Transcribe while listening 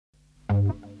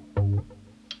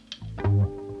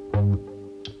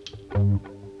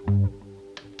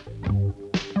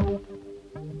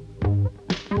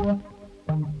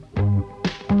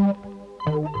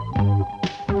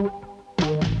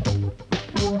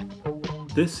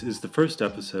This is the first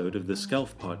episode of the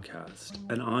Skelf podcast,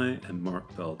 and I am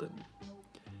Mark Belden.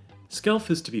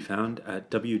 Skelf is to be found at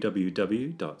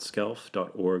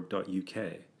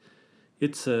www.skelf.org.uk.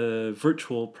 It's a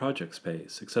virtual project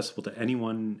space accessible to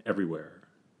anyone, everywhere.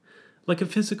 Like a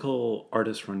physical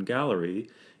artist-run gallery,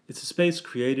 it's a space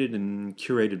created and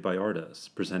curated by artists,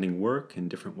 presenting work in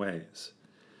different ways.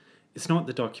 It's not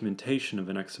the documentation of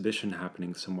an exhibition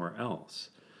happening somewhere else.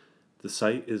 The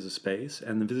site is a space,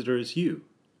 and the visitor is you,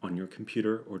 on your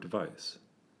computer or device.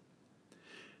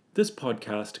 This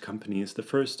podcast accompanies the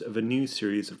first of a new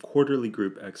series of quarterly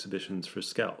group exhibitions for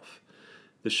Skelf.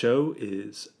 The show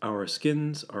is Our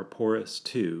Skins Are Porous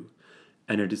Too,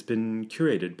 and it has been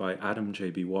curated by Adam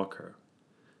J.B. Walker.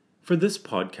 For this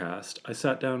podcast, I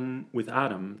sat down with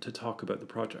Adam to talk about the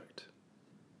project.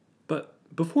 But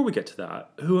before we get to that,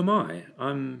 who am I?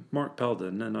 I'm Mark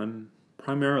Belden, and I'm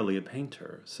primarily a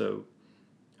painter, so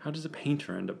how does a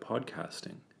painter end up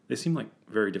podcasting? They seem like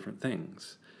very different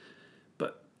things.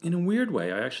 But in a weird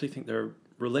way, I actually think they're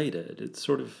related. It's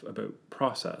sort of about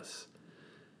process.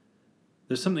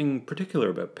 There's something particular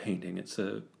about painting. It's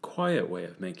a quiet way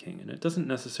of making, and it doesn't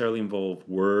necessarily involve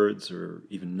words or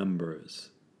even numbers.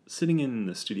 Sitting in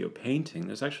the studio painting,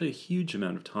 there's actually a huge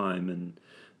amount of time and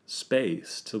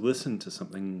space to listen to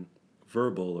something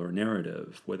verbal or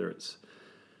narrative, whether it's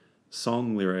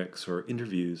song lyrics or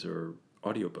interviews or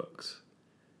audiobooks.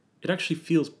 It actually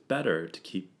feels better to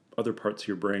keep other parts of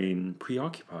your brain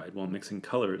preoccupied while mixing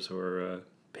colors or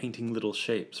painting little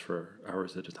shapes for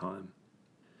hours at a time.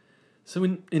 So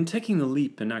in taking the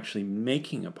leap and actually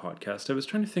making a podcast, I was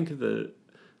trying to think of the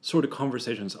sort of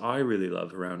conversations I really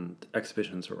love around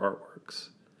exhibitions or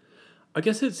artworks. I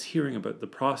guess it's hearing about the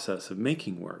process of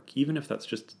making work, even if that's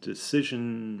just a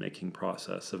decision-making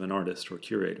process of an artist or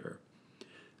curator.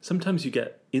 Sometimes you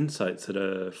get insights at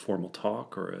a formal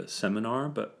talk or a seminar,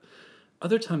 but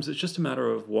other times it's just a matter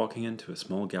of walking into a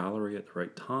small gallery at the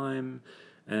right time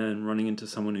and running into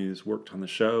someone who's worked on the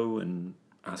show and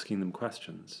asking them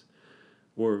questions,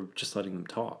 or just letting them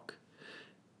talk.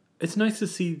 It's nice to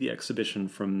see the exhibition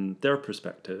from their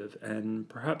perspective, and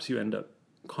perhaps you end up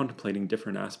contemplating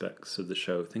different aspects of the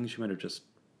show, things you might have just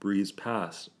breezed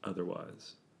past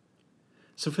otherwise.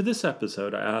 So for this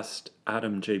episode, I asked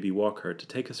Adam J.B. Walker to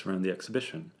take us around the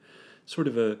exhibition, sort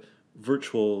of a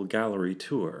virtual gallery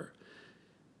tour.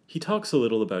 He talks a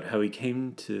little about how he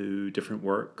came to different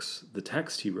works, the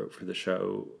text he wrote for the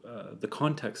show, the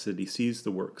context that he sees the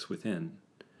works within.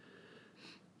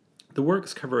 The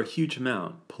works cover a huge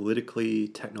amount, politically,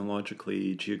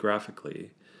 technologically,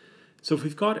 geographically. So if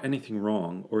we've got anything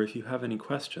wrong, or if you have any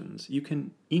questions, you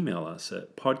can email us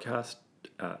at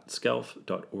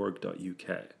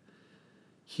podcast@skelf.org.uk.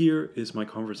 Here is my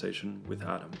conversation with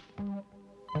Adam.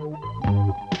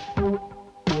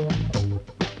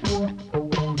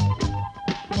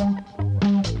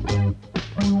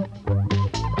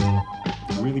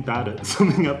 I'm really bad at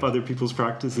summing up other people's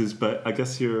practices, but I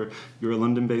guess you're a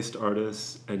London-based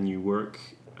artist and you work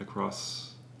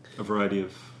across a variety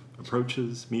of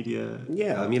approaches, media.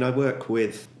 Yeah, I mean, I work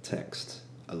with text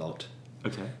a lot.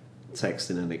 Okay.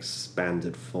 Text in an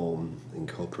expanded form,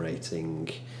 incorporating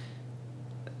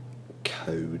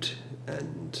code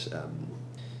and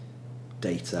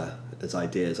data as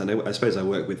ideas. I suppose I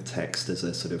work with text as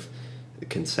a sort of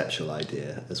conceptual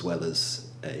idea as well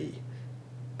as a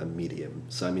medium.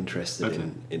 So I'm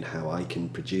interested in how I can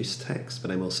produce text, but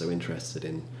I'm also interested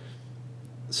in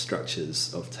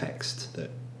structures of text that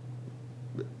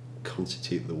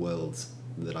constitute the world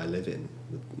that I live in,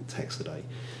 the text that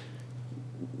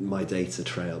my data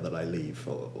trail that I leave,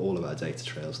 or all of our data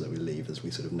trails that we leave as we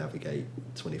sort of navigate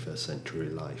 21st century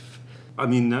life. I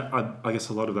mean, I guess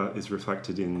a lot of that is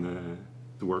reflected in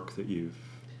the work that you've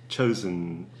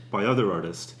chosen by other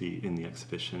artists to be in the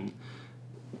exhibition.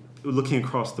 Looking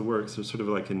across the works, there's sort of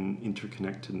like an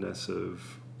interconnectedness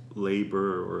of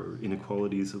labor or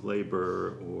inequalities of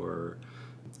labor, or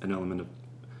an element of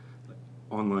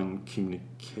online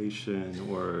communication,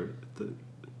 or the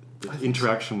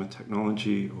interaction with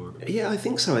technology, or yeah, I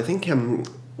think so. I think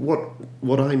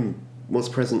what's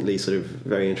presently sort of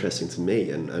very interesting to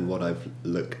me, and what I've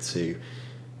looked to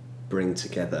bring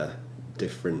together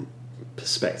different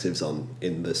perspectives on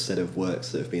in the set of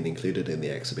works that have been included in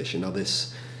the exhibition are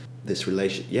this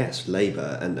relation,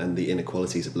 labour and the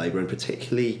inequalities of labour, and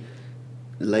particularly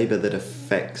labour that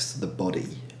affects the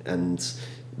body and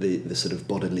the sort of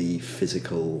bodily,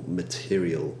 physical,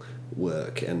 material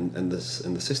work, and the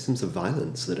systems of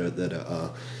violence that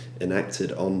are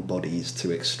enacted on bodies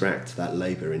to extract that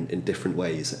labour in different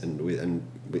ways and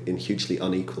in hugely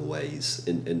unequal ways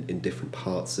in different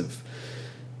parts of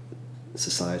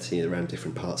society around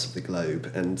different parts of the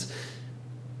globe, and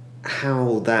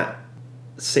how that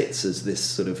sits as this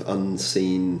sort of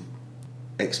unseen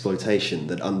exploitation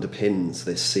that underpins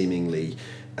this seemingly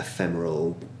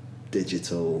ephemeral,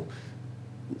 digital,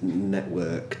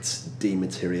 networked,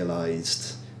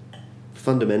 dematerialized,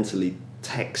 fundamentally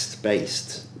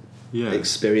text-based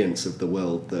experience of the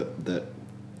world that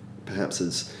perhaps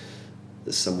as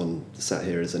someone sat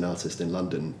here as an artist in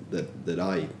London that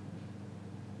I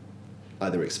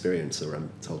either experience or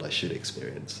I'm told I should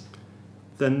experience.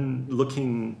 Then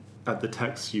looking at the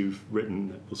text you've written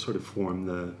that will sort of form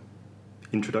the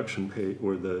introduction page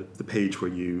or the page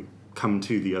where you come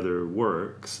to the other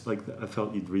works, like I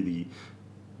felt you'd really,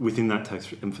 within that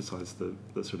text, emphasize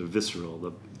the sort of visceral,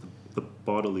 the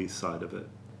bodily side of it.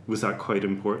 Was that quite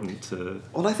important to...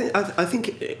 Well, I think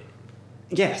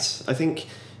yes. I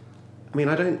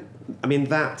mean,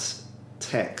 that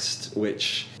text,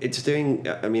 which it's doing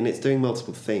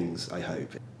multiple things, I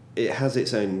hope. It has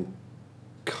its own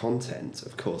content,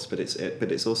 of course, but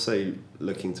it's also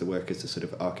looking to work as a sort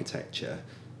of architecture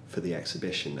for the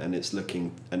exhibition, and it's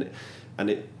looking and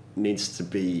it needs to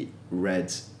be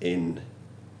read in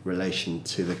relation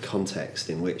to the context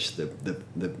in which the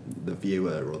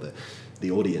viewer or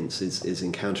the audience is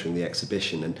encountering the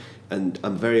exhibition, and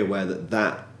I'm very aware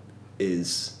that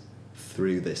is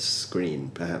through this screen,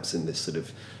 perhaps in this sort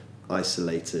of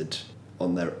isolated,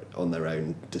 on their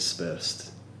own,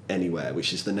 dispersed anywhere,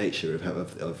 which is the nature of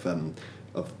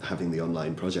having the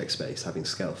online project space, having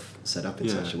Skelf set up in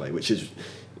such a way, which is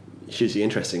hugely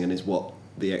interesting and is what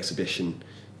the exhibition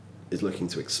is looking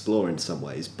to explore in some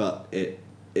ways. But it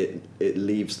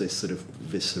leaves this sort of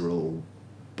visceral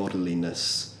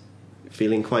bodiliness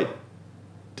feeling quite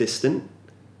distant.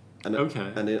 And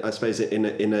I suppose in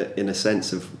a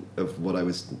sense of what I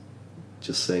was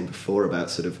just saying before about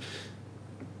sort of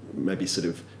maybe sort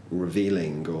of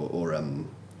revealing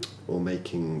or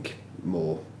making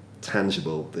more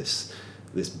tangible this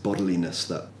bodiliness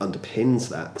that underpins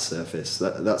that surface.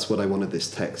 That's what I wanted this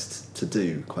text to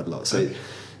do quite a lot. So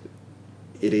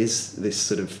it is this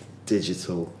sort of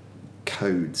digital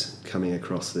code coming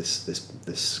across this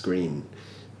screen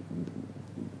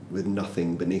with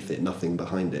nothing beneath it, nothing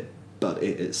behind it, but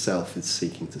it itself is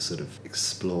seeking to sort of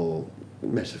explore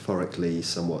metaphorically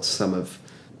somewhat some of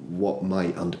what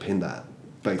might underpin that,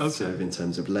 both sort of in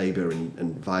terms of labour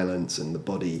and violence and the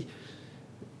body,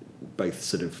 both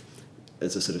sort of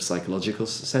as a sort of psychological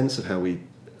sense of how we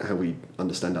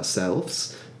understand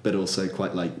ourselves, but also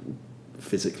quite like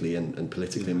physically and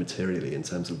politically and materially in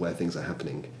terms of where things are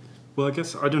happening. Well, I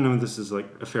guess, I don't know if this is like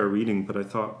a fair reading, but I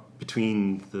thought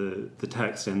between the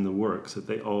text and the works that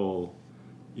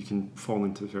you can fall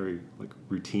into very like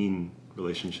routine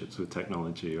relationships with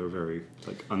technology, or very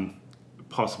like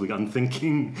possibly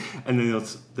unthinking, and then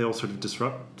they all sort of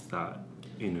disrupt that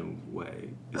in a way.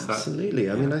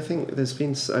 Absolutely. I mean, I think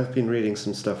I've been reading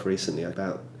some stuff recently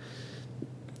about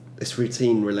this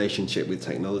routine relationship with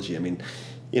technology. I mean,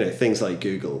 things like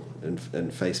Google and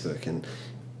Facebook, and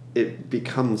it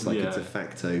becomes like a de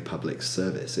facto public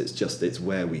service. It's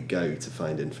where we go to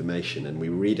find information, and we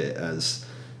read it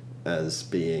as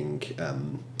being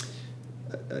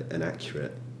an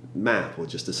accurate map or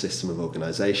just a system of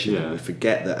organisation, and we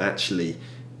forget that actually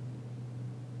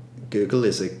Google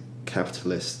is a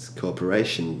capitalist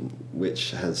corporation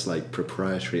which has like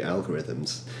proprietary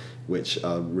algorithms which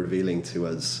are revealing to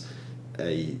us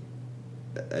a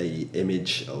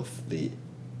image of the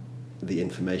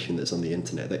information that's on the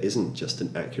internet that isn't just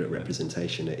an accurate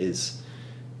representation. It is.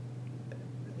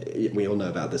 We all know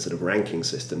about the sort of ranking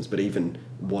systems, but even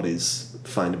what is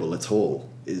findable at all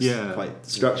is quite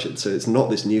structured. So it's not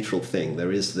this neutral thing.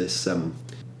 There is this an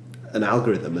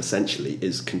algorithm essentially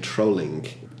is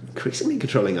increasingly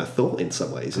controlling our thought in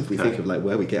some ways. If we think of like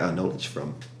where we get our knowledge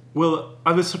from. Well,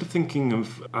 I was sort of thinking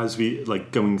of, as we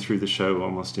like going through the show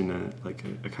almost in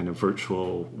a kind of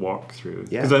virtual walkthrough,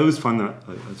 because I always find that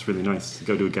it's really nice to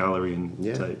go to a gallery and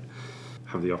to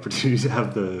have the opportunity to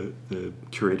have the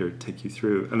curator take you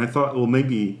through. And I thought, well,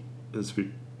 maybe as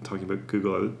we're talking about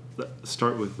Google, I would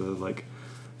start with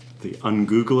the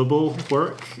ungoogleable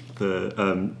work,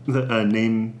 the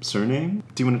name surname.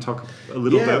 Do you want to talk a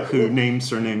little about who name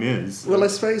surname is? Well, I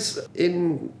suppose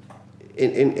in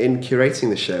curating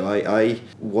the show, I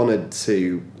wanted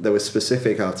to. There were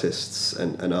specific artists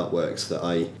and artworks that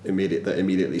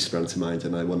immediately sprung to mind,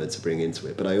 and I wanted to bring into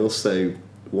it. But I also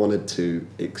wanted to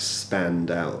expand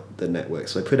out the network,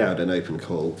 so I put out an open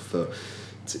call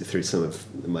through some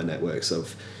of my networks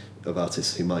of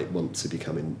artists who might want to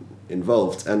become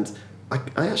involved. And I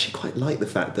actually quite like the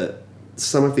fact that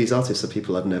some of these artists are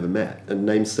people I've never met, and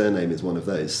Name Surname is one of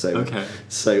those. So, Okay.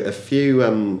 so a few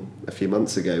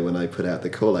months ago, when I put out the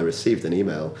call, I received an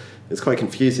email. It's quite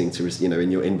confusing to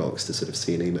in your inbox to sort of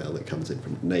see an email that comes in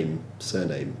from Name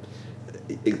Surname.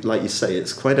 Like you say,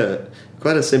 it's quite a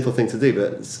simple thing to do,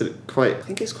 but it's sort of I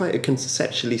think it's quite a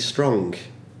conceptually strong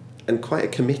and quite a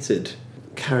committed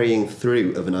carrying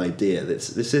through of an idea.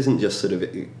 This isn't just sort of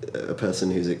a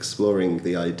person who's exploring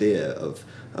the idea of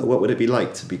what would it be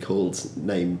like to be called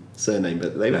Name Surname,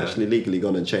 but they've actually legally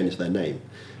gone and changed their name,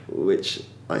 which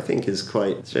I think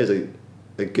shows a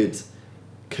good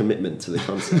commitment to the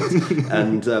concept.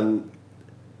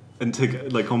 And to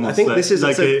like almost, I think this is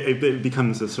like it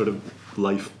becomes a sort of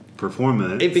life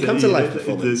performance. It becomes a life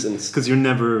performance, because you're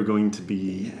never going to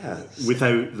be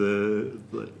without the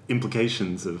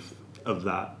implications of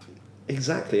that.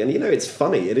 Exactly, and it's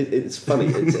funny. It's funny.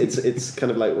 It's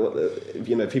kind of like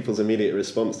what people's immediate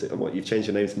response to what you've changed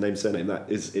your name to Name Surname. That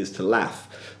is to laugh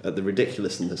at the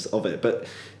ridiculousness of it. But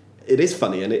it is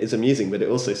funny and it is amusing. But it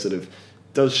also sort of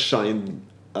does shine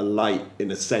a light,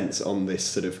 in a sense, on this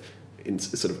sort of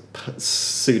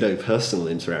pseudo personal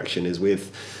interaction is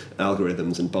with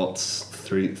algorithms and bots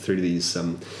through these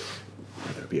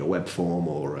whether it be a web form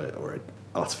or an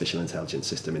artificial intelligence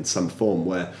system in some form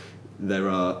where there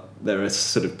are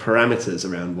sort of parameters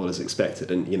around what is expected,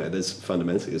 and there's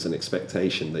an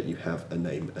expectation that you have a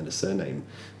name and a surname.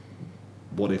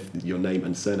 What if your name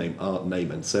and surname aren't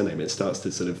name and surname? It starts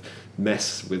to sort of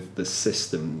mess with the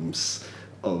systems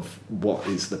of what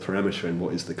is the parameter and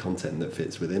what is the content that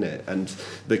fits within it. And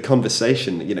the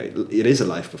conversation, it is a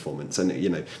live performance, and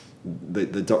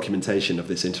the documentation of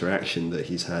this interaction that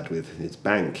he's had with his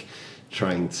bank,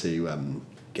 trying to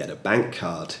get a bank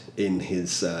card in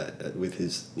his with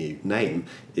his new name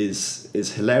is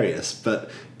hilarious, but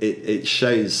it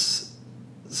shows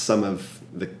some of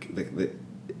the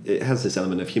it has this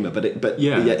element of humour, but it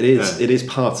is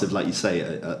part of, like you say,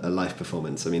 a live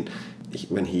performance. I mean,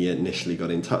 when he initially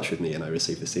got in touch with me and I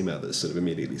received this email that sort of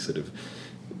immediately sort of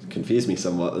confused me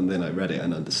somewhat, and then I read it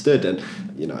and understood, and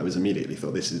I was immediately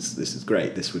thought this is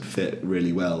great, this would fit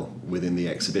really well within the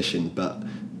exhibition. But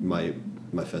my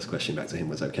first question back to him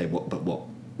was, okay,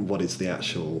 what is the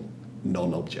actual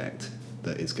non-object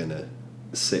that is going to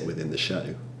sit within the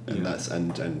show? And that's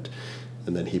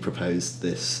and then he proposed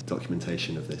this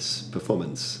documentation of this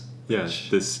performance. Yeah,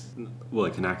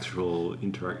 like an actual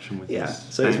interaction with. Yeah,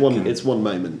 so it's one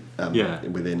moment.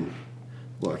 Within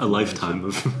a lifetime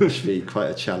of. Which should be quite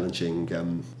a challenging.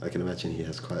 I can imagine he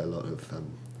has quite a lot of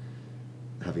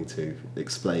having to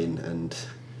explain and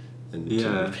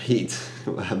repeat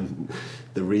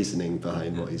the reasoning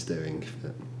behind what he's doing.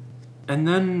 And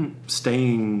then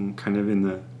staying kind of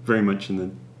very much in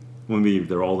the, when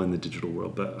they're all in the digital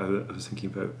world, but I was thinking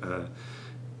about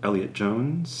Elliot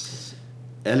Jones.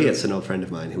 Elliot's an old friend of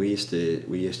mine who we used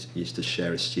to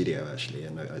share a studio, actually,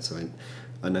 and so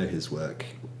I know his work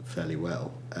fairly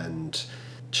well. And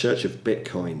Church of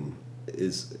Bitcoin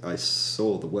I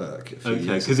saw the work.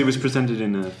 Okay, because it was presented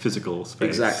in a physical space.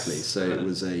 Exactly. So it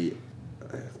was 2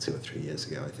 or 3 years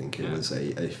ago, I think. It was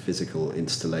a physical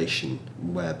installation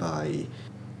whereby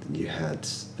you had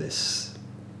this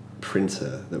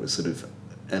printer that was sort of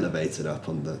elevated up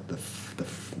on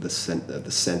the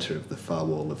center of the far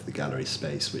wall of the gallery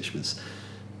space, which was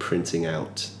printing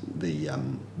out the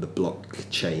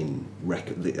blockchain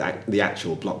record, the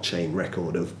actual blockchain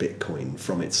record of Bitcoin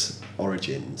from its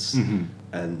origins. Mm-hmm.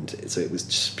 And so it was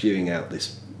spewing out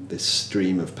this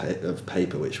stream of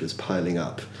paper which was piling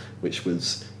up,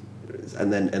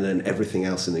 and then everything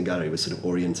else in the gallery was sort of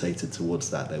orientated towards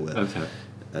that.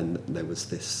 And there was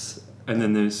this. And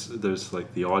then there's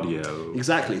like the audio.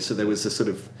 Exactly. So there was a sort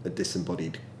of a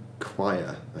disembodied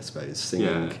choir, I suppose,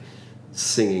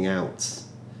 singing out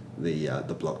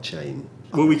the blockchain.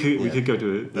 Well, we could go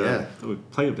to we'll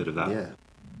play a bit of that. Yeah.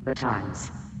 The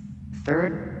Times,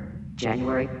 3rd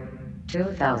January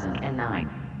 2009.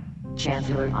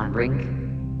 Chancellor on brink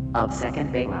of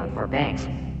second bailout for banks.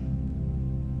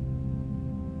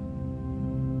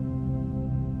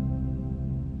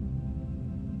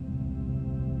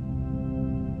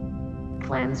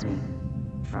 Cleanse me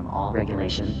from all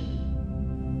regulation.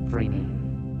 Free me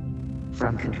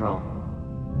from control.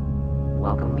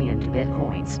 Welcome me into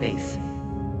Bitcoin space.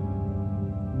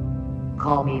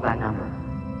 Call me by number.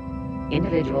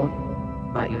 Individual,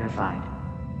 but unified.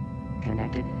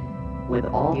 Connected with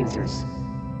all users.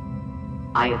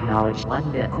 I acknowledge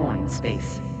one Bitcoin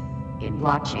space in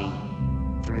blockchain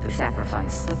through the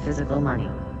sacrifice of physical money.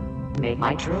 Make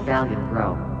my true value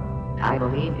grow. I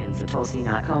believe in Satoshi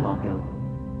Nakamoto,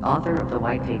 author of the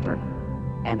white paper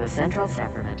and the central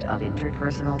sacrament of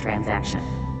interpersonal transaction.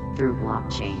 through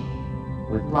blockchain,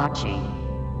 with blockchain,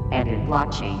 and in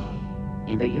blockchain,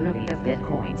 in the unity of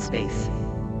Bitcoin space,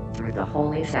 through the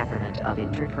holy sacrament of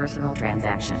interpersonal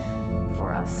transaction,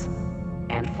 for us,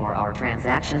 and for our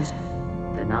transactions,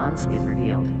 the nonce is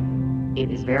revealed.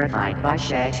 It is verified by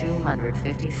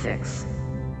SHA-256,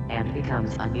 and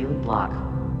becomes a new block.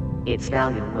 Its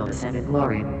value will ascend in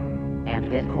glory, and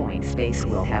Bitcoin space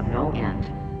will have no end.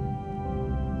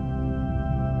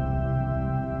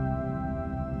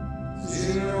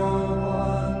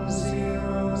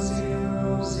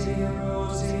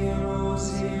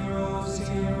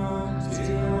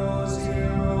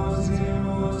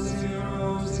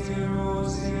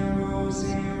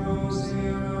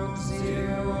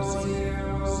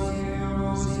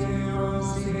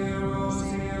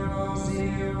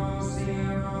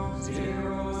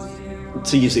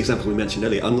 To use the example we mentioned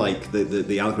earlier, unlike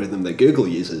the algorithm that Google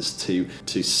uses to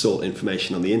sort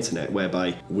information on the internet,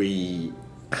 whereby we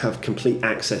have complete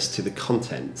access to the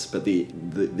content, but the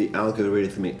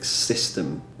algorithmic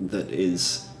system that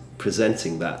is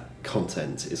presenting that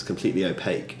content is completely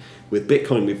opaque. With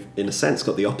Bitcoin, we've in a sense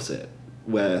got the opposite,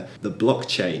 where the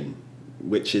blockchain,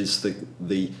 which is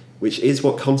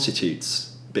what constitutes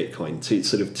Bitcoin,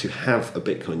 to have a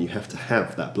Bitcoin, you have to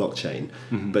have that blockchain,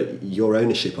 but your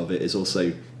ownership of it is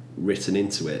also written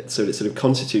into it. So it sort of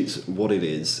constitutes what it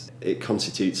is. It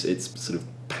constitutes its sort of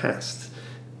past,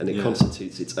 and it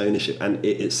constitutes its ownership, and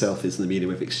it itself is the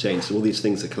medium of exchange. So all these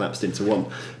things are collapsed into one.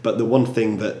 But the one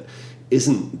thing that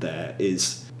isn't there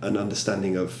is an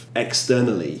understanding of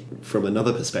externally, from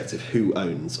another perspective, who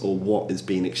owns or what is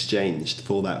being exchanged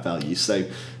for that value. So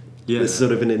there's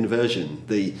sort of an inversion.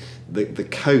 The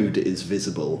code is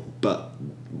visible, but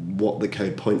what the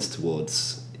code points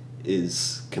towards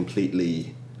is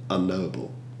completely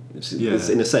unknowable. It's,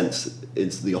 in a sense,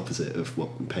 it's the opposite of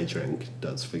what PageRank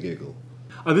does for Google.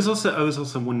 I was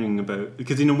also wondering about,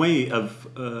 because in a way of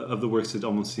the works, it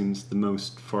almost seems the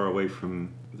most far away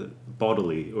from the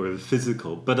bodily or the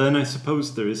physical. But then I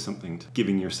suppose there is something to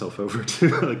giving yourself over to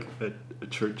like a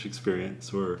church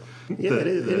experience, or it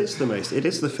is the most. It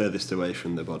is the furthest away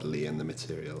from the bodily and the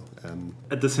material.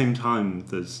 At the same time,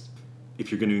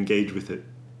 if you're going to engage with it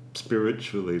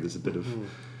spiritually, there's a bit of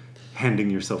handing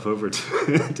yourself over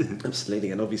to it.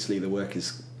 Absolutely, and obviously the work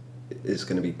is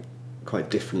going to be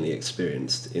quite differently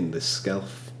experienced in the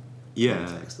Skelf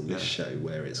context and this show,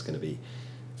 where it's going to be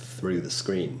through the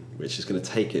screen, which is going to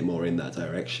take it more in that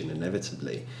direction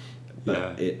inevitably.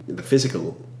 But the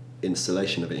physical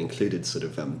installation of it included sort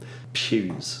of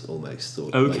pews almost, or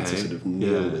like to sort of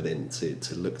kneel within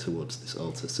to look towards this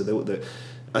altar. So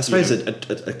I suppose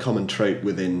a common trope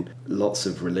within lots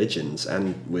of religions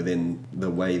and within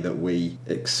the way that we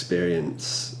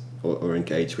experience or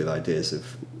engage with ideas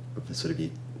of a sort of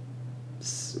it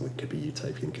could be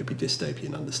utopian, could be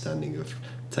dystopian understanding of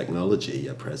technology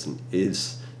at present,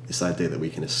 is this idea that we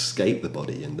can escape the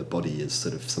body, and the body is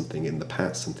sort of something in the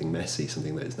past, something messy,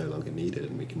 something that is no longer needed,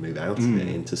 and we can move out of it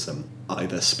into some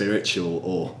either spiritual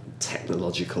or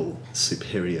technological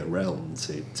superior realm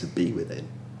to be within.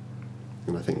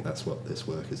 And I think that's what this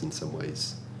work is in some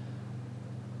ways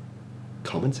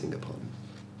commenting upon.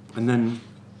 And then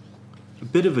a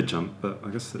bit of a jump, but I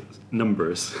guess it's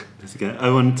numbers. Again,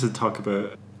 I wanted to talk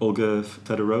about Olga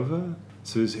Fedorova,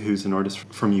 who's an artist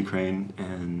from Ukraine,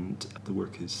 and the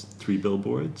work is 3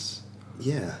 billboards.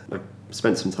 Yeah, I've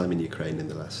spent some time in Ukraine in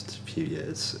the last few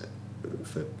years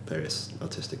for various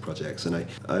artistic projects, and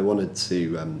I wanted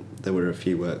to, there were a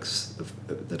few works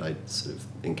that I sort of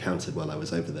encountered while I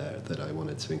was over there that I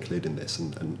wanted to include in this,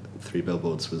 and 3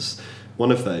 billboards was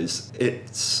one of those.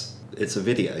 It's a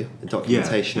video, a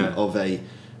documentation of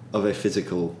a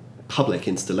physical public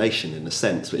installation, in a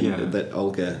sense, that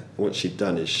Olga, what she'd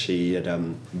done is she had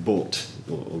bought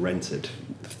or rented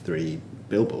 3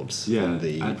 billboards on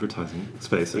the advertising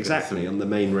space. Exactly, on the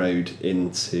main road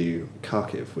into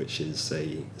Kharkiv, which is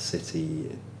a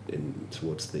city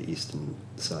towards the eastern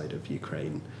side of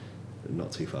Ukraine,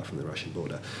 not too far from the Russian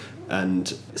border.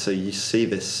 And so you see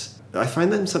this. I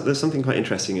find there's something quite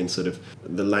interesting in sort of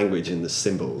the language and the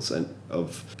symbols, and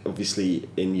obviously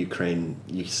in Ukraine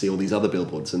you see all these other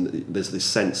billboards, and there's this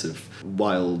sense of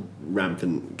wild,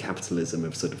 rampant capitalism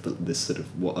of sort of this sort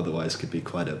of what otherwise could be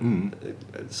quite a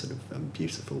sort of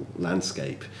beautiful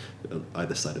landscape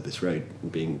either side of this road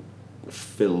being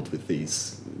filled with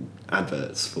these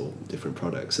adverts for different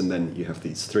products, and then you have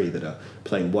these 3 that are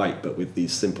plain white but with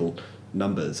these simple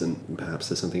numbers, and perhaps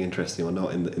there's something interesting or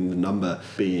not in the number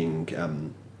being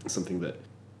something that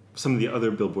some of the other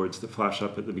billboards that flash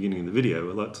up at the beginning of the video,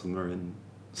 a lot of them are in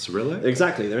Cyrillic.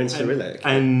 Exactly, they're in Cyrillic.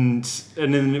 And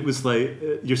then it was like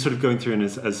you're sort of going through, and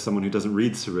as someone who doesn't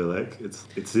read Cyrillic,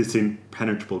 it's this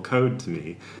impenetrable code to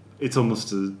me. It's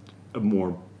almost a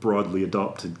more broadly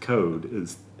adopted code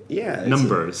is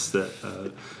numbers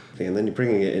that. And then you're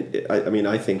bringing it in. I mean,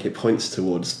 I think it points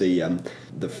towards the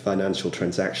financial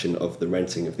transaction of the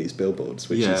renting of these billboards,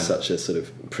 which is such a sort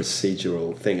of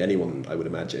procedural thing. Anyone, I would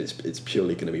imagine, it's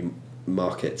purely going to be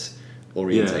market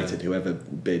orientated. Whoever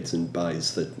bids and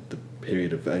buys the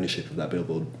period of ownership of that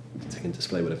billboard, they can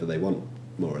display whatever they want,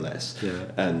 more or less.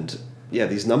 And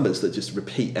these numbers that just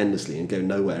repeat endlessly and go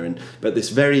nowhere. But this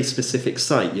very specific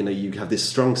site, you have this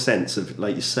strong sense of,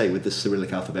 like you say, with the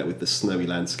Cyrillic alphabet, with the snowy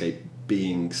landscape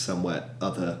being somewhere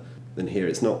other than here.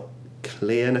 It's not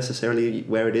clear necessarily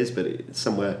where it is, but it's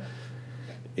somewhere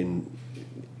in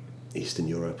Eastern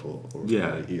Europe or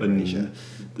Eurasia,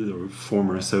 the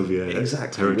former Soviet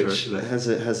territory, which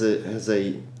has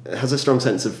a strong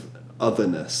sense of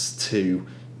otherness to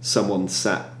someone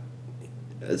sat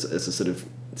as a sort of,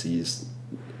 to use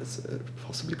a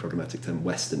possibly problematic term,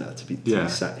 Westerner, to be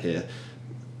sat here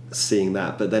seeing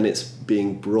that, but then it's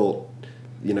being brought.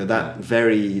 That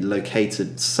very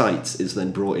located site is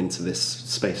then brought into this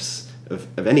space of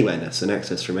anywhereness and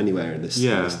access from anywhere in this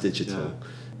digital.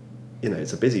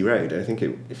 It's a busy road. I think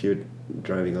if you were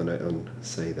driving on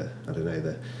say the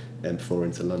M4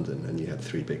 into London and you had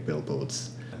 3 big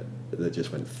billboards that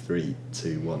just went 3,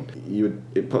 2, 1,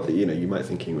 you might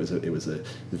think it was a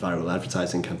viral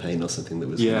advertising campaign or something that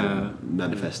was going to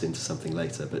manifest into something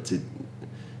later, but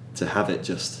to have it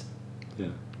just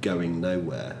going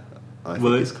nowhere. I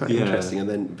think it's quite interesting, and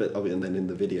then in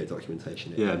the video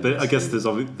documentation. But I guess there's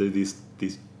obviously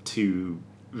these two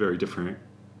very different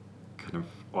kind of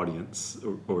audience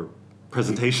or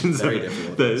presentations. Very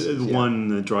different audiences, one,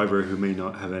 the driver who may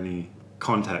not have any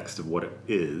context of what it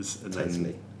is, and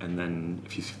then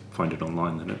if you find it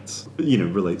online, then it's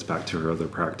relates back to her other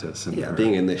practice. And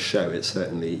being in this show, it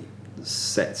certainly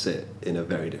sets it in a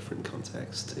very different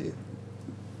context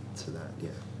to that.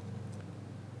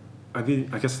 I mean,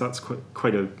 I guess that's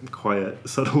quite a quiet,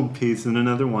 subtle piece. And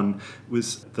another one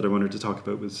that I wanted to talk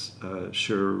about was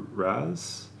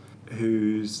Shiraz,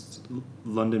 who's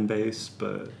London-based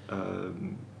but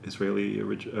Israeli,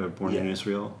 born in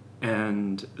Israel.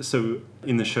 And so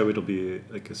in the show, it'll be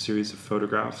like a series of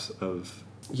photographs of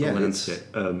the landscape.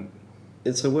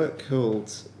 It's a work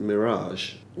called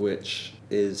Mirage, which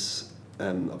is,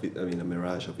 a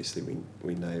mirage, obviously,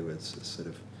 we know as a sort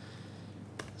of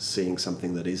seeing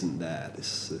something that isn't there,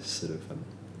 this sort of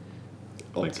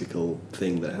optical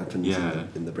thing that happens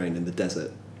in the brain in the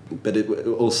desert. But it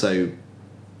also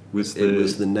was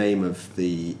the name of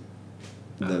the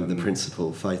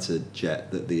principal fighter jet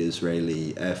that the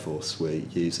Israeli Air Force were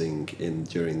using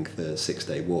during the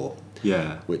 6-Day War.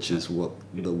 Which is what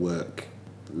the work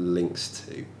links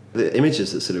to. The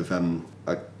images that sort of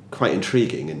are quite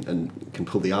intriguing and can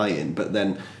pull the eye in, but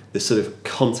then this sort of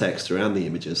context around the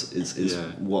images is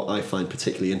what I find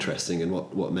particularly interesting, and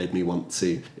what made me want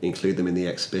to include them in the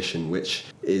exhibition, which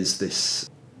is this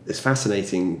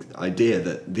fascinating idea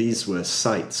that these were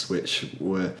sites which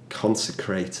were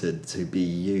consecrated to be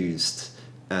used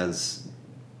as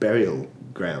burial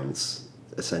grounds,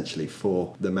 essentially,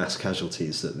 for the mass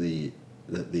casualties that the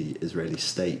Israeli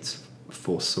state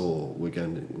foresaw were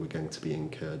going to be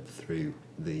incurred through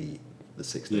the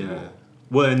 6-Day War.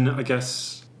 Well, and I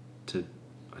guess the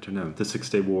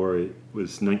 6-Day War, it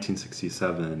was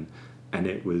 1967, and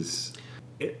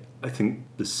I think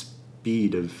the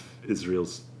speed of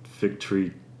Israel's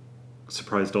victory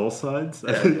surprised all sides.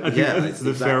 I think it's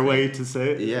the fair way to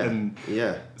say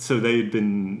it. So they'd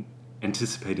been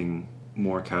anticipating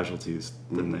more casualties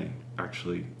than they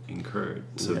actually incurred.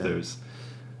 So there's...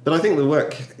 But I think the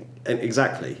work,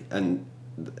 exactly, and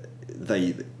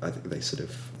they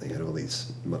had all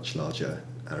these much larger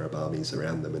Arab armies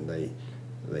around them, and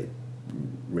they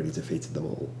really defeated them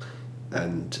all.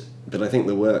 But I think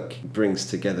the work brings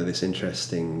together this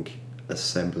interesting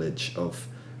assemblage of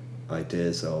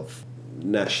ideas of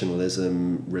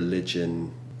nationalism,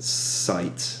 religion,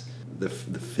 sight, the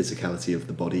physicality of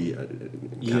the body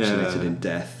encapsulated in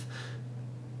death,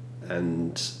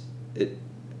 and it.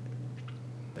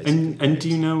 And do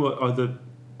you know,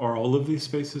 are all of these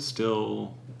spaces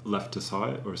still left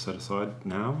aside or set aside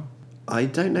now? I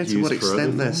don't know to what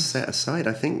extent they're set aside.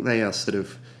 I think they are sort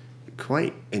of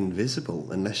quite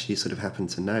invisible unless you sort of happen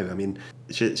to know. I mean,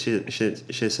 she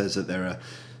says that there were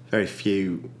very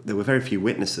few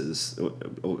witnesses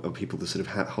or people that sort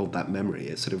of hold that memory.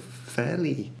 It's sort of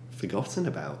fairly forgotten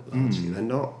about largely.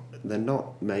 They're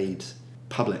not made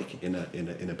public in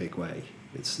a big way.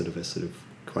 It's sort of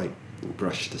quite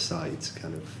brushed aside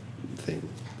kind of thing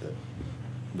that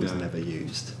was never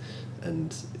used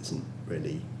and isn't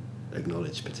really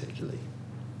acknowledged particularly.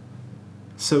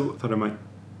 So I thought I might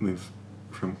move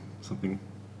from something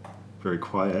very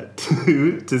quiet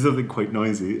to something quite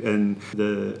noisy. And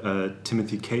the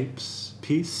Timothy Capes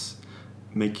piece,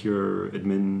 Make Your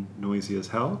Admin Noisy as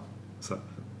Hell. Is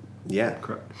that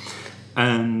correct?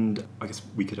 And I guess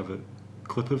we could have a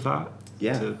clip of that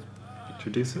to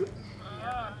introduce it.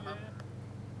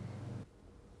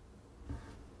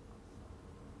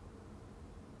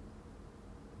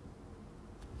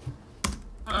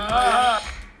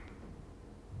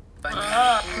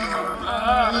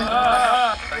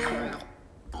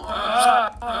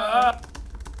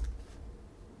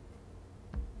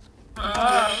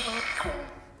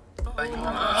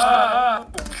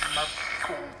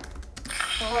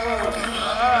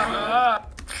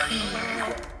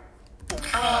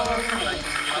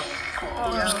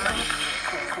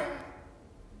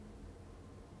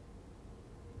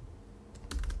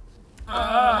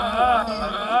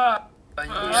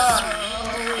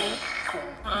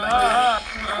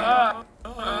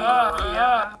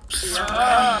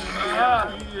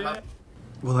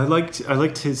 Well, I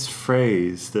liked his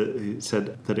phrase that he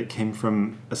said that it came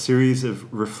from a series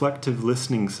of reflective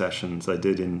listening sessions I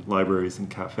did in libraries and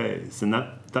cafes, and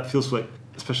that feels like,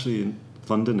 especially in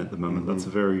London at the moment, that's a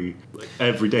very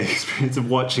everyday experience of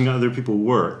watching other people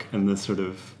work and the sort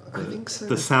of I think so.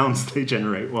 The sounds they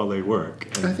generate while they work.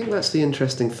 And I think that's the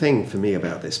interesting thing for me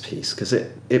about this piece, because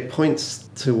it points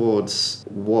towards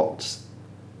what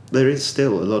there is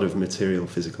still a lot of material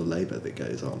physical labour that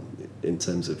goes on in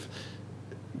terms of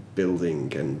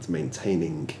building and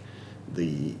maintaining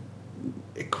the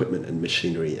equipment and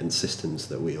machinery and systems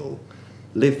that we all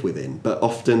live within. But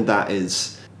often that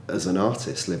is, as an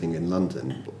artist living in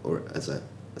London, or as a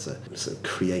sort of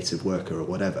creative worker or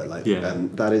whatever,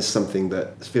 that is something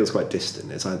that feels quite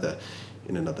distant. It's either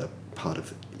in another part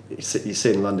of you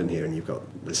sit in London here and you've got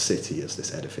the city as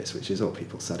this edifice, which is all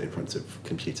people sat in front of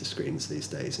computer screens these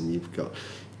days, and you've got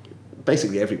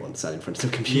basically everyone sat in front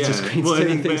of computer screens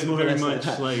doing things more or less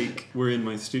much like we're in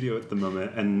my studio at the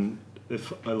moment, and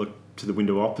if I look to the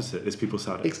window opposite, there's people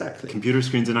sat at computer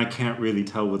screens, and I can't really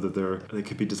tell whether they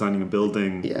could be designing a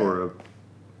building or a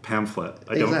pamphlet.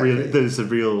 I don't really. There's a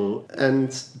real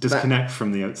disconnect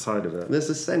from the outside of it. There's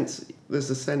a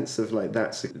sense of like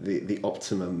that's the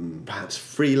optimum, perhaps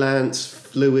freelance,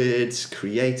 fluid,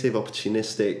 creative,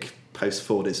 opportunistic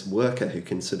post-Fordist worker who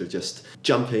can sort of just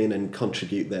jump in and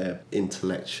contribute their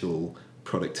intellectual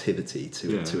productivity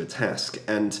to a task,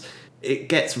 and it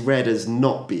gets read as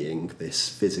not being this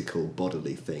physical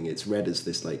bodily thing. It's read as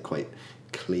this like quite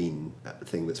clean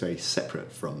thing that's very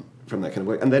separate from that kind of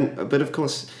work. And then, but of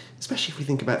course, especially if we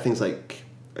think about things like,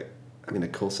 I mean, a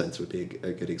call centre would be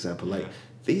a good example. Like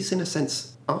these, in a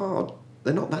sense,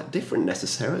 they're not that different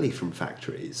necessarily from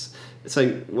factories. So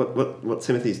what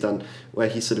Timothy's done, where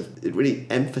he's sort of really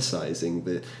emphasising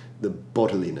the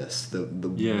bodiliness, the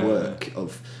work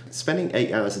of spending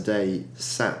 8 hours a day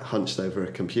sat hunched over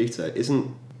a computer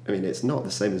isn't. I mean, it's not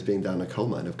the same as being down a coal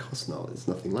mine. Of course not. It's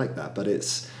nothing like that. But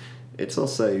it's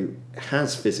also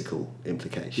has physical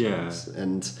implications.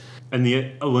 And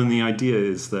the idea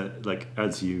is that like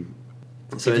if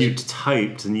you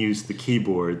typed and used the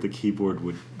keyboard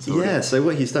would so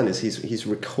what he's done is he's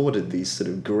recorded these sort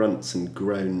of grunts and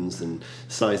groans and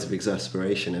sighs of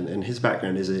exasperation, and his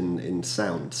background is in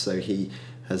sound, so he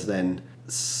has then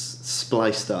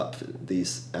spliced up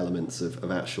these elements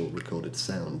of actual recorded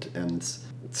sound and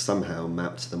somehow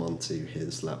mapped them onto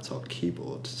his laptop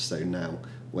keyboard. So now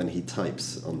when he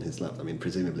types on his laptop, I mean,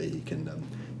 presumably he can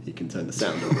turn the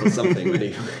sound on or something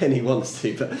when he wants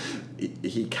to, but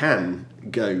he can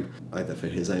go either for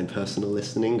his own personal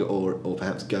listening or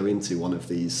perhaps go into one of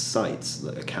these sites,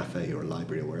 like a cafe or a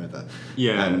library or wherever.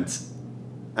 Yeah. And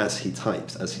as he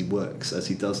types, as he works, as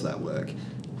he does that work,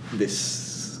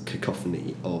 this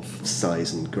cacophony of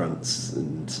sighs and grunts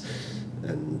and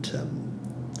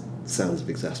sounds of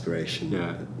exasperation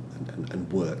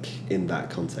and work in that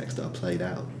context are played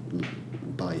out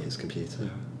by his computer. Yeah.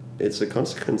 It's a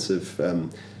consequence of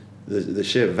the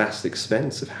sheer vast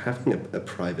expense of having a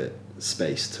private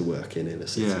space to work in a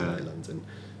city like London.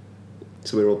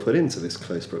 So we're all put into this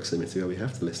close proximity where we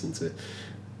have to listen to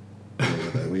one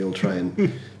another. We all try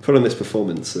and put on this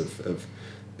performance of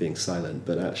being silent,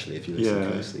 but actually, if you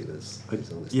listen closely, there's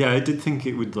all this. Yeah, I did think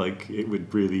it would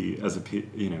really, as if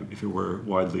it were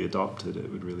widely adopted,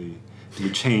 it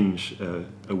would change a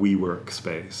WeWork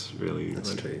space really.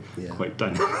 That's true. Yeah. Quite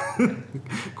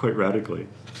quite radically.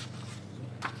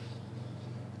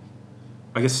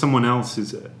 I guess someone else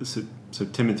is so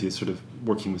Timothy is sort of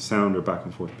working with sound or back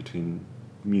and forth between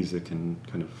music and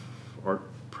kind of art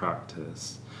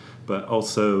practice. But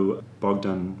also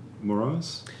Bogdan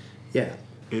Moroz. Yeah.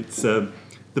 It's The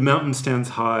Mountain Stands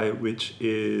High, which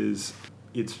is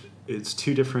it's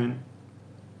two different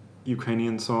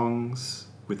Ukrainian songs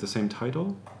with the same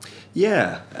title.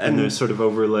 Yeah. And they're sort of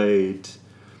overlaid,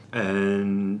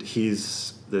 and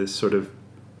he's this sort of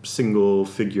single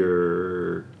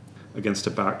figure against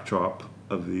a backdrop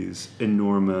of these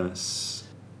enormous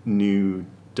new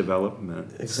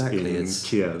developments exactly. in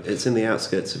Kiev. It's in the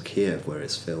outskirts of Kiev where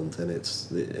it's filmed, and there's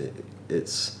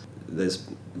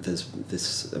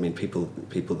this. I mean,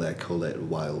 people there call it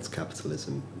wild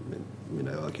capitalism. You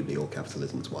know, arguably all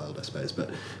capitalism is wild, I suppose.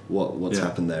 But what's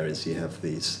happened there is you have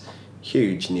these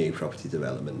huge new property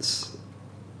developments.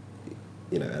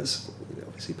 You know, as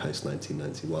obviously post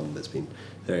 1991, there's been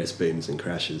various booms and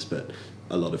crashes, but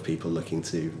a lot of people looking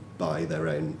to buy their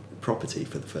own property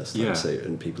for the first time. Yeah. So,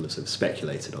 and people have sort of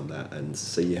speculated on that, and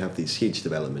so you have these huge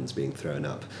developments being thrown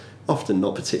up, often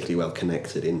not particularly well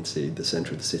connected into the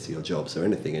centre of the city or jobs or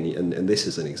anything. And this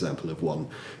is an example of one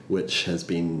which has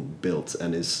been built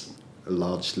and is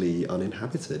largely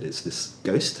uninhabited. It's this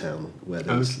ghost town where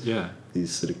there's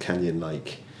these sort of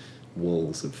canyon-like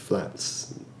walls of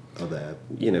flats are there.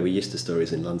 You know, we're used to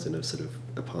stories in London of sort of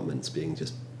apartments being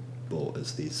just bought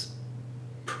as these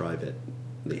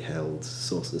privately held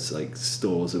sources, like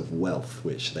stores of wealth,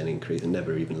 which then increase and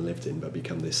never even lived in, but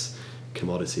become this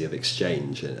commodity of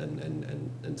exchange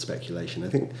and speculation. I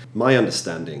think my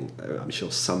understanding, I'm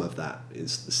sure some of that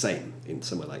is the same in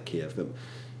somewhere like Kiev, but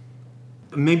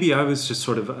maybe I was just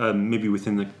sort of maybe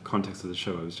within the context of the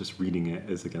show, I was just reading it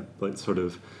as again like sort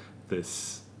of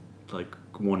this like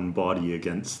one body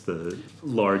against the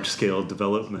large scale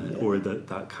development, or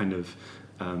that kind of.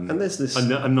 And there's this.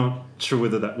 I'm not sure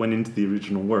whether that went into the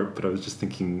original work, but I was just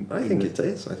thinking. I think it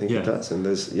is. I think it does. And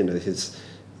there's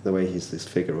the way he's this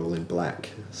figure all in black,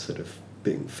 sort of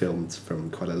being filmed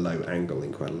from quite a low angle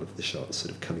in quite a lot of the shots,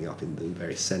 sort of coming up in the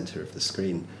very centre of the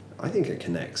screen. I think it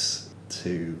connects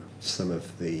to some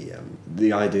of the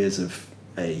ideas of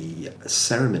a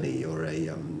ceremony or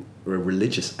a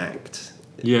religious act.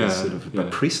 Sort of a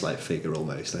priest-like figure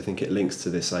almost. I think it links to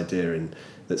this idea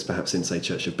that's perhaps in, say,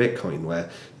 Church of Bitcoin,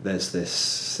 where there's this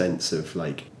sense of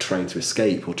like trying to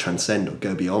escape or transcend or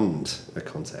go beyond a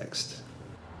context.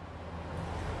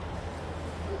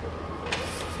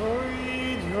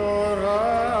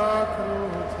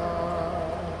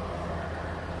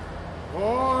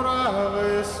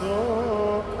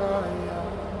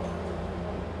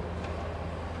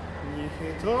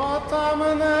 Ніхто там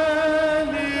не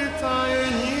літає,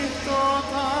 ніхто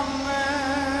там не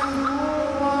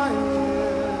буває.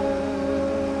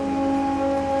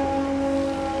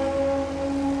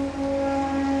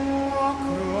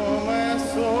 Окроме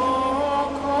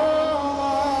сокола.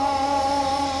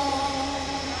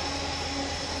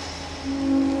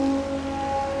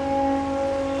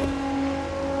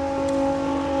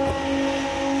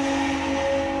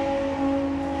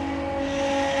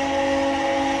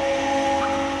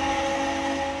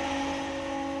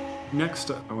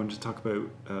 Next, I wanted to talk about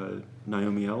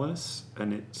Naomi Ellis,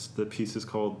 and the piece is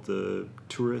called The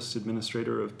Tourist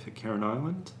Administrator of Pitcairn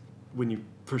Island. When you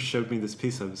first showed me this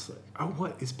piece, I was like, oh,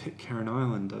 what is Pitcairn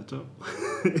Island? I don't...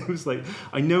 It was like,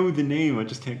 I know the name, I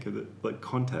just can't give it like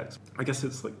context. I guess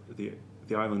it's like the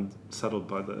island settled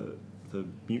by the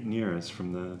mutineers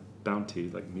from the Bounty,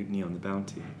 like Mutiny on the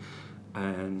Bounty.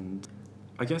 And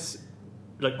I guess,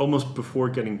 like almost before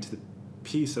getting to the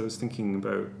piece, I was thinking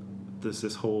about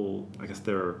this whole, I guess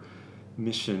their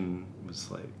mission was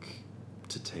like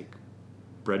to take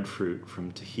breadfruit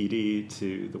from Tahiti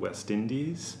to the West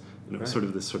Indies. And it was sort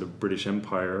of this sort of British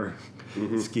Empire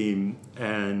scheme.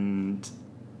 And,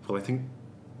 well, I think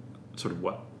sort of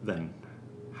what then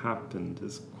happened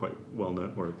is quite well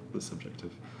known, or the subject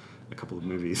of a couple of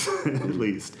movies at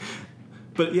least.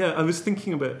 But yeah, I was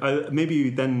thinking about,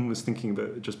 maybe then was thinking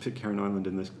about just Pitcairn Island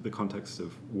in the context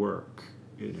of work,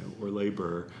 you know, or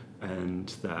labor, and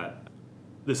that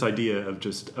this idea of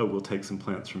just, oh, we'll take some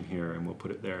plants from here and we'll put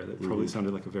it there, that probably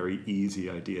sounded like a very easy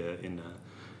idea in an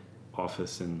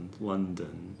office in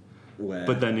London. Where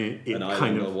but then it an kind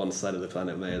island of on one side of the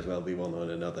planet may as well be one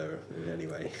on another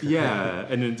anyway. Yeah,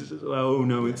 and it's, oh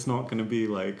no, it's not going to be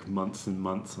like months and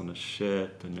months on a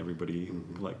ship and everybody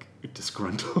like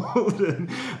disgruntled. And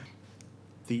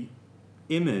the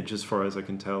image, as far as I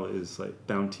can tell, is like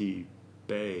Bounty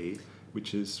Bay,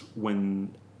 which is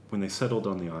when they settled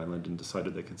on the island and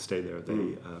decided they could stay there,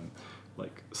 they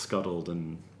like scuttled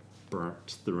and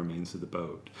burnt the remains of the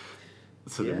boat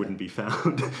so they wouldn't be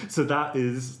found. So that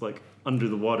is like under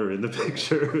the water in the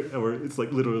picture, or it's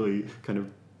like literally kind of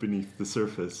beneath the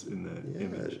surface in the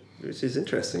image. Which is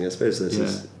interesting. I suppose this Yeah.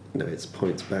 is, it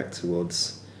points back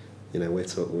towards,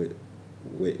 we're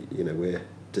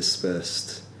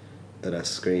dispersed at our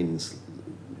screens,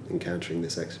 encountering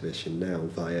this exhibition now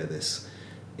via this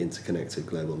interconnected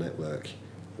global network.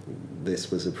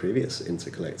 This was a previous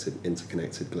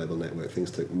interconnected global network.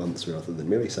 Things took months rather than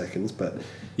milliseconds, but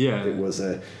Yeah. it was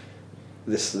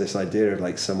this idea of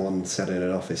like someone sat in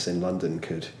an office in London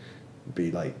could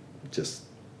be like just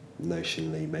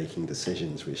notionally making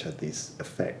decisions which had these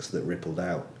effects that rippled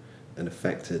out and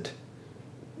affected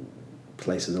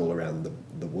places all around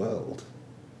the world.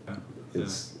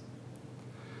 It's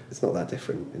not that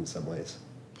different in some ways.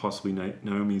 Possibly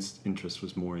Naomi's interest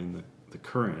was more in the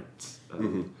current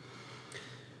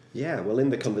Yeah, well, in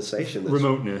the conversation,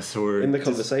 remoteness, or in the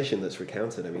conversation that's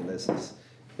recounted, I mean, there's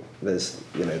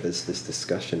this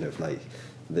discussion of like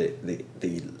the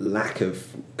lack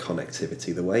of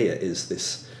connectivity, the way it is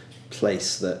this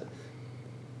place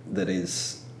that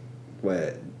is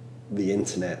where the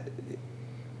internet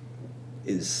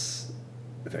is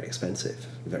very expensive,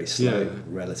 very slow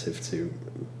relative to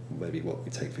maybe what we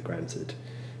take for granted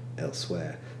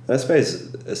elsewhere. And I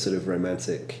suppose a sort of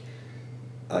romantic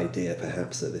idea,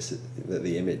 perhaps, that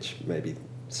the image maybe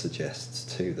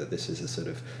suggests too, that this is a sort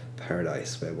of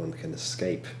paradise where one can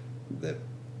escape the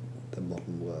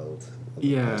modern world, or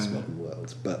the postmodern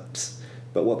world. But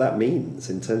what that means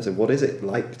in terms of what is it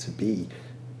like to be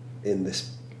in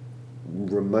this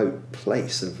remote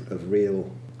place of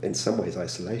real, in some ways,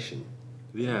 isolation.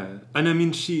 Yeah, and I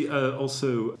mean, she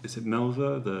also, is it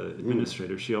Melva, the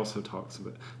administrator, she also talks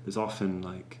about, there's often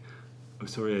like, oh,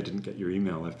 sorry, I didn't get your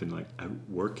email, I've been like out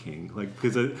working, like,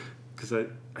 because I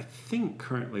think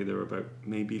currently there are about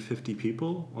maybe 50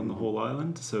 people on the whole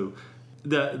island, so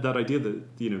that idea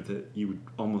that, that you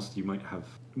might have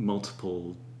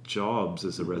multiple jobs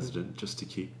as a resident just to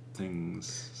keep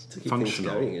things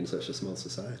functional. Things going in such a small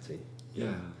society.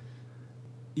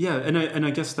 Yeah, and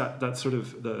I guess that sort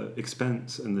of the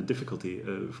expense and the difficulty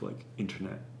of like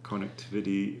internet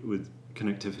connectivity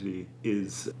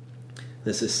is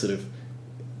there's this sort of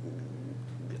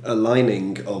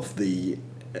aligning of the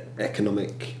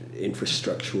economic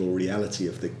infrastructural reality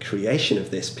of the creation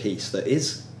of this piece that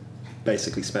is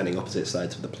basically spanning opposite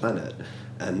sides of the planet,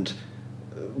 and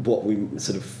what we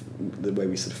sort of, the way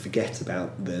we sort of forget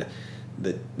about the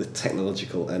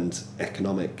technological and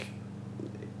economic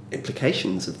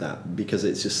implications of that, because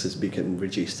it's just has become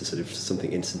reduced to sort of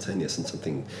something instantaneous and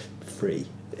something free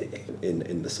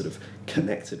in the sort of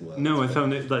connected world. No, I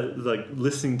found it like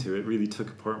listening to it really took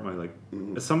apart my like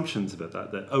assumptions about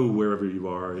that wherever you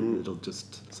are,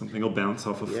 something will bounce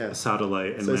off of a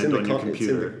satellite and land on your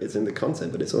computer. It's in the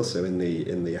content, but it's also in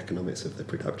the economics of the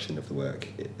production of the work.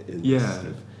 Sort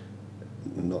of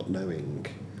not knowing.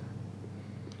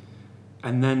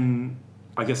 And then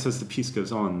I guess as the piece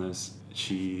goes on,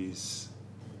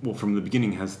 from the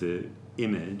beginning has the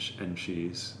image, and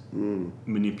she's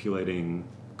manipulating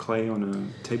clay on a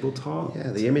tabletop. Yeah,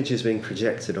 the image is being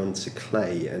projected onto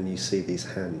clay, and you see these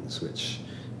hands, which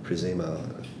presume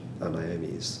are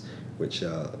Naomi's, which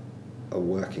are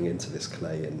working into this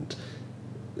clay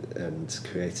and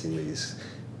creating these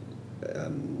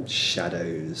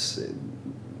shadows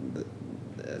and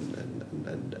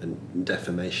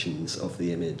deformations of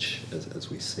the image as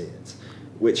we see it,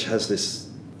 which has this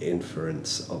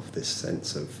inference of this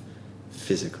sense of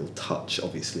physical touch,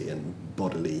 obviously, and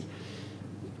bodily,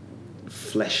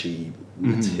 fleshy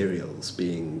materials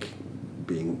being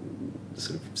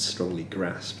sort of strongly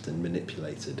grasped and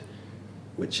manipulated,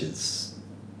 which is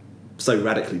so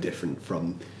radically different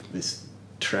from this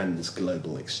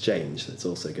trans-global exchange that's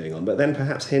also going on. But then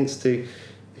perhaps hints to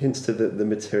the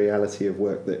materiality of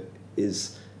work that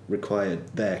is required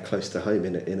there close to home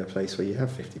in a place where you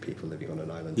have 50 people living on an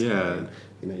island. And,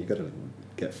 you've got to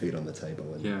get food on the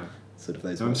table. And sort of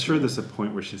those. I'm sure there's a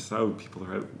point where she's people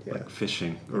are out like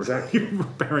fishing or exactly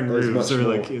repairing roofs, or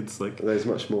like it's like there's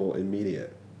much more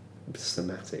immediate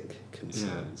somatic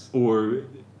concerns. Or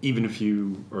even if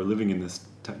you are living in this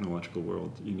technological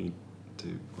world, you need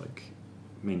to like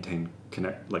maintain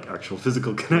actual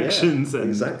physical connections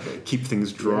and keep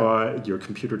things dry, your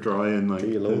computer dry, and like do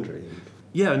your laundry.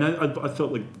 And I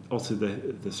felt like also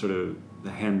the sort of the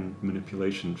hand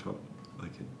manipulation felt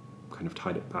like it kind of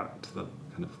tied it back to the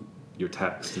kind of your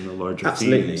text and the larger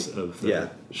themes of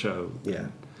the show. Yeah.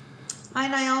 Hi,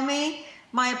 Naomi.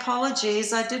 My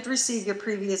apologies. I did receive your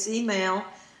previous email.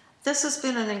 This has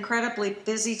been an incredibly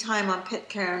busy time on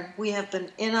Pitcairn. We have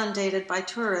been inundated by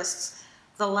tourists.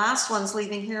 The last one's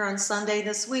leaving here on Sunday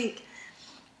this week.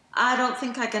 I don't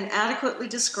think I can adequately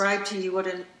describe to you what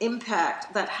an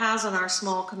impact that has on our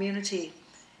small community.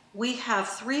 We have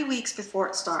 3 weeks before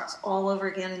it starts all over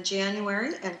again in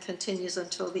January and continues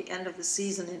until the end of the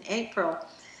season in April.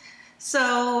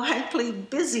 So I plead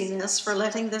busyness for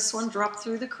letting this one drop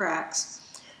through the cracks.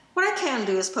 What I can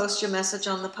do is post your message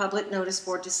on the public notice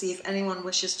board to see if anyone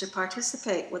wishes to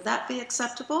participate. Would that be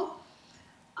acceptable?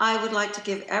 I would like to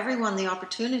give everyone the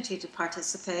opportunity to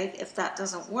participate. If that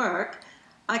doesn't work,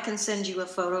 I can send you a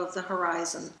photo of the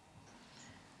horizon.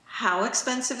 How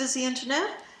expensive is the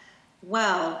internet?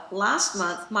 Well, last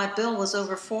month my bill was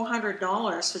over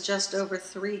 $400 for just over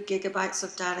 3 gigabytes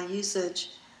of data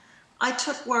usage. I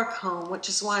took work home, which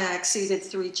is why I exceeded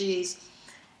 3 Gs,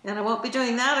 and I won't be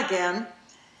doing that again.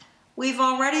 We've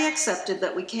already accepted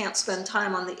that we can't spend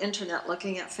time on the internet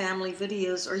looking at family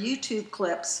videos or YouTube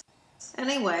clips.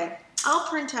 Anyway, I'll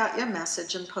print out your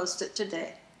message and post it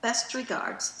today. Best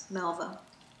regards, Melva.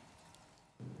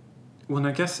 Well, and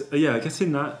I guess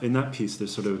in that piece,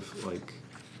 there's sort of like,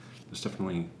 there's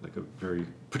definitely like a very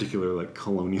particular like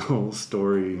colonial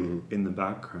story in the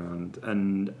background,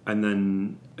 and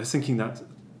then I was thinking that's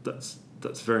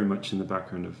very much in the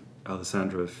background of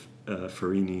Alessandra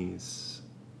Farini's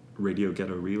Radio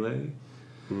Ghetto Relay.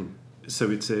 So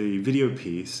it's a video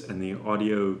piece, and the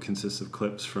audio consists of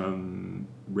clips from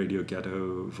Radio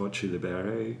Ghetto Voci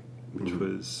Libere, which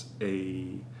was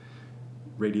a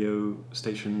radio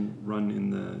station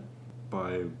run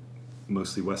by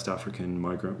mostly West African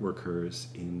migrant workers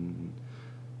in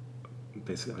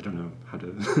basically, I don't know how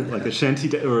to like a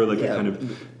shanty or like a kind of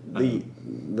the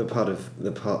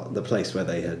place where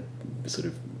they had sort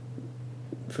of,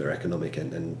 for economic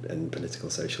and political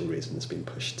social reasons, been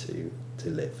pushed to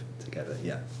live together.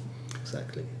 Yeah,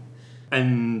 exactly.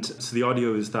 And so the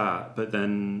audio is that, but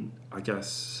then I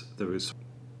guess there was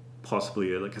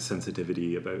possibly a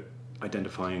sensitivity about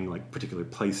identifying like particular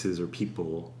places or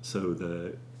people. So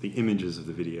the images of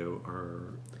the video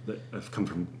that have come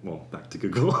from, well, back to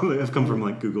Google. They have come from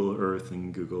like Google Earth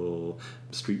and Google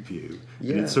Street View.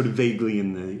 Yeah. And it's sort of vaguely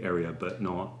in the area, but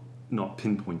not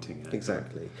pinpointing it.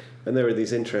 Exactly. And there are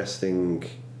these interesting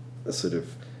sort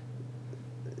of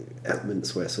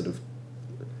elements where sort of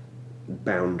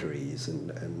boundaries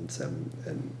and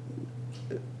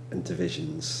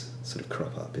divisions sort of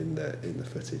crop up in the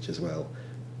footage as well,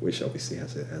 which obviously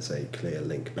has a clear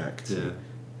link back to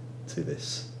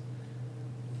this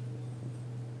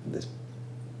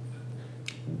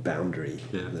boundary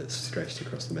that's stretched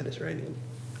across the Mediterranean.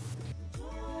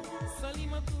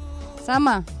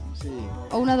 Sama, Sì.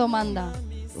 ho una domanda.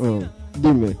 Oh,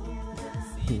 dimmi.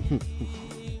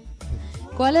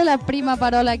 Qual è la prima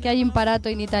parola che hai imparato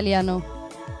in italiano?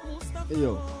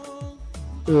 Io.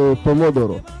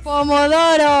 Pomodoro.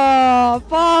 Pomodoro!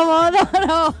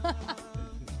 Pomodoro!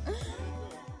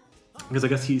 Because I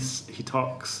guess he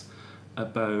talks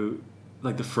about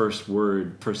like the first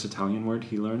Italian word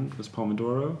he learned was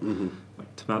pomodoro,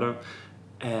 like tomato,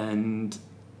 and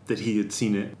that he had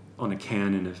seen it on a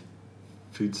can in a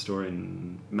food store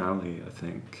in Mali, I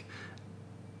think.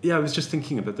 Yeah, I was just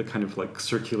thinking about the kind of like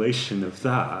circulation of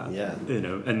that,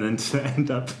 and then to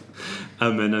end up,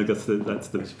 and I guess that's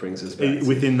the Which brings us back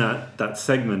within that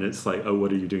segment. It's like, oh,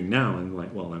 what are you doing now? And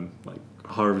like, well, I'm like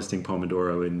harvesting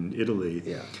pomodoro in Italy.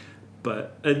 Yeah.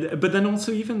 But then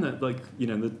also even that, like,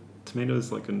 the tomato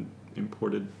is like an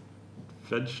imported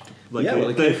vegetable. Like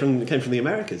it came from the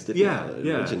Americas, didn't it?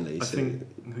 Originally. I think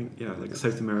like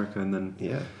South America, and then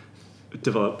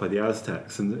developed by the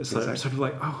Aztecs, and it's like, sort of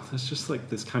like, oh, there's just like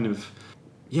this kind of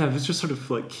it was just sort of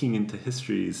like keying into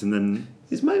histories, and then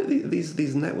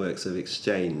these networks of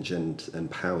exchange and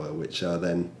power, which are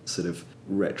then sort of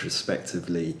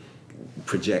retrospectively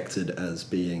projected as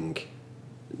being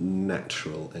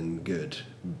natural and good,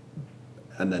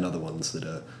 and then other ones that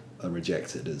are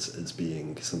rejected as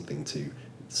being something to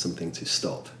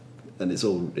stop, and it's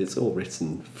all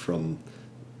written from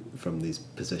these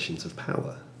positions of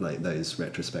power, like those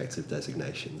retrospective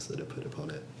designations that are put upon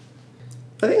it.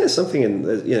 I think there's something in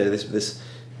this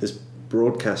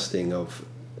broadcasting of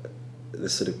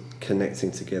this sort of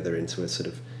connecting together into a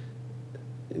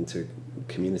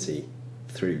community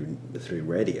through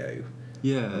radio.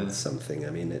 Something.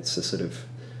 I mean, it's a sort of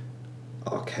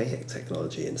archaic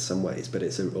technology in some ways, but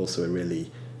it's also a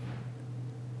really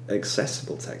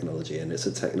accessible technology, and it's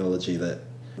a technology that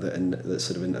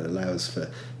sort of allows for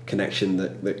connection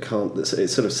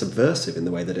it's sort of subversive in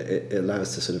the way that it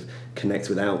allows to sort of connect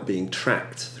without being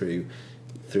tracked through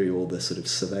all the sort of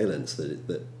surveillance that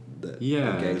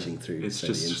engaging through, it's say,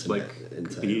 just the like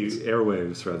internet the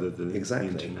airwaves rather than Exactly.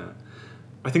 the internet.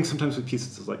 I think sometimes with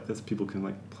pieces like this, people can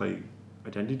like play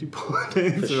identity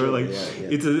politics For or sure, like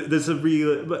yeah. there's a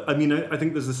real. But I mean, I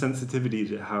think there's a sensitivity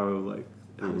to how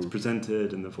it's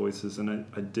presented and the voices, and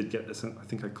I did get a sense. I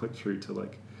think I clicked through to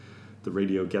like the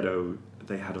Radio Ghetto.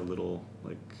 They had a little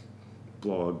like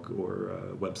blog or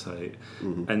website,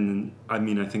 and I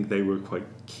mean, I think they were quite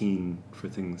keen for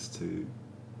things to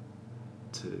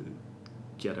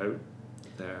get out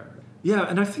there. Yeah,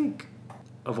 and I think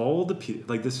of all the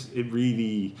like this, it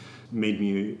really made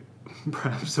me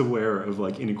perhaps aware of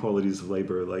like inequalities of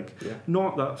labor, like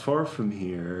not that far from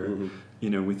here,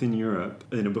 within Europe.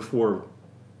 Before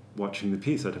watching the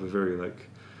piece, I'd have a very like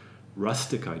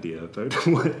rustic idea about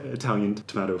what Italian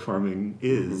tomato farming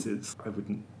is. I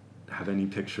wouldn't have any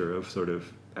picture of sort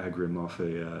of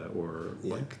agri-mafia or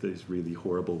like these really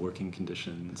horrible working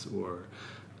conditions or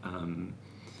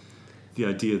the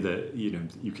idea that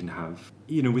you can have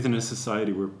within a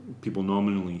society where people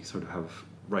nominally sort of have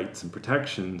rights and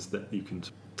protections, that you can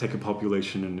take a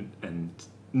population and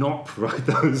not provide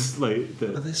those like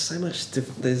the. Well, there's so much.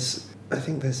 I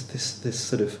think there's this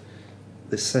sort of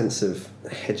this sense of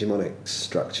hegemonic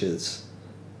structures.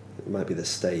 It might be the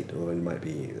state, or it might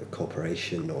be a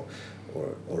corporation,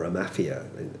 or a mafia,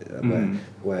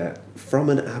 where from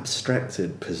an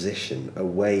abstracted position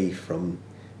away from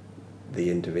the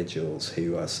individuals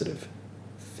who are sort of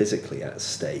physically at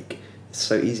stake, it's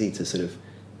so easy to sort of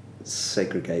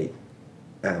segregate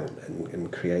out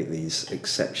and create these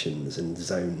exceptions and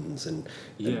zones and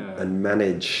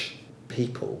manage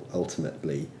people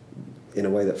ultimately in a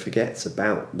way that forgets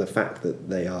about the fact that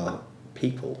they are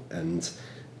people and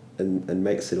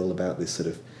makes it all about this sort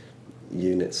of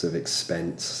units of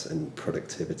expense and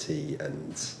productivity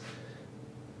and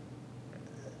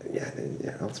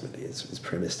ultimately it's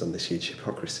premised on this huge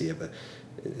hypocrisy of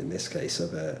in this case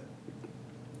of an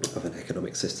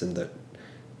economic system that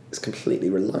is completely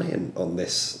reliant on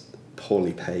this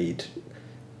poorly paid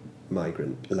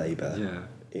migrant labour.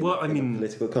 In a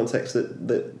political context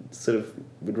that sort of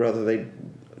would rather they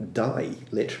die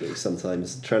literally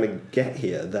sometimes trying to get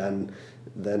here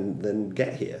than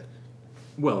get here.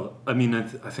 Well, I mean, I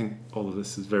think all of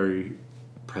this is very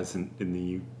present in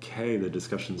the UK, the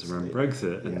discussions around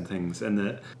Brexit and things, and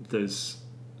that there's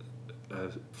a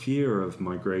fear of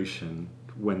migration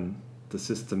when the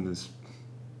system is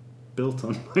built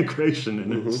on migration,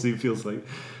 and it actually feels like,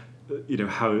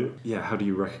 how do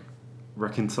you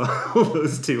reconcile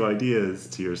those two ideas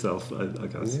to yourself, I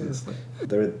guess. Yeah.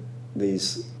 There are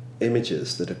these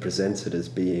images that are presented as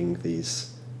being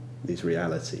these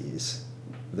realities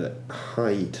that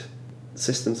hide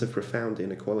systems of profound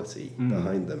inequality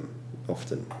behind them,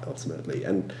 ultimately,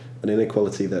 and an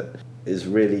inequality that is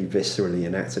really viscerally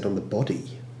enacted on the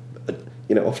body.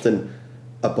 Often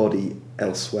a body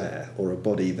elsewhere, or a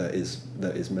body that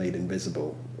is made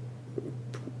invisible.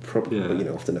 Probably,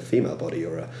 often a female body,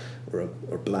 or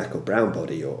a black or brown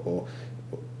body, or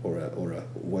a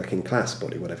working class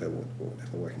body, whatever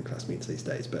working class means these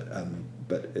days. But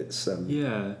it's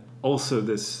Also,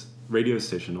 this radio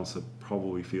station also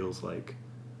probably feels like,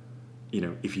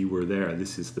 if you were there,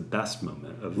 this is the best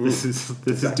moment of this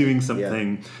is doing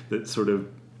something that's sort of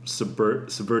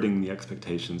subverting the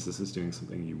expectations. This is doing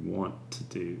something you want to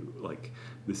do. Like,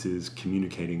 this is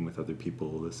communicating with other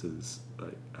people. This is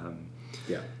like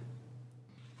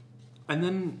And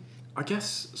then I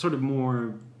guess sort of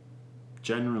more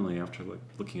generally, after like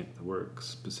looking at the work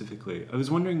specifically, I was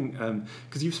wondering,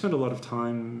 because you've spent a lot of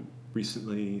time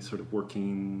recently sort of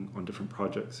working on different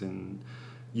projects in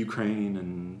Ukraine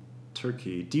and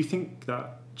Turkey. Do you think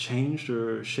that changed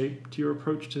or shaped your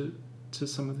approach to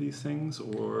some of these things,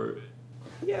 or?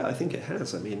 Yeah, I think it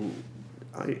has. I mean,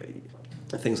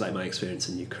 things like my experience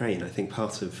in Ukraine, I think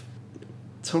part of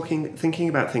thinking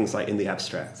about things like in the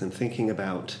abstract and thinking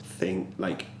about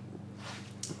like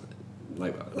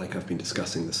I've been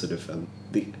discussing the sort of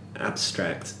the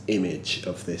abstract image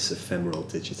of this ephemeral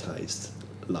digitized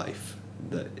life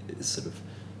that is sort of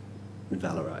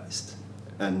valorized,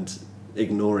 and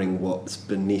ignoring what's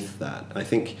beneath that. I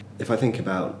think if I think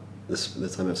about the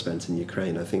time I've spent in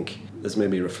Ukraine, I think this made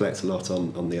me reflect a lot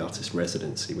on the artist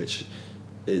residency, which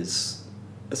is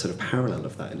a sort of parallel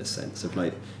of that in a sense of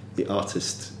like the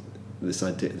artist, this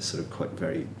idea, this sort of quite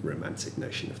very romantic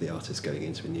notion of the artist going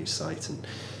into a new site and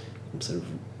sort of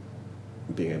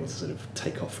being able to sort of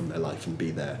take off from their life and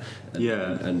be there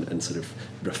and sort of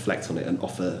reflect on it and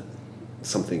offer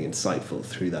something insightful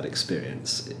through that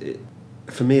experience.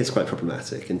 For me, it's quite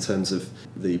problematic in terms of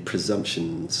the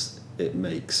presumptions it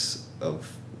makes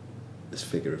of this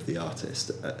figure of the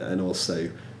artist, and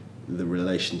also the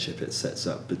relationship it sets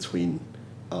up between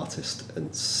artist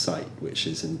and site, which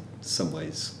is in some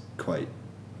ways quite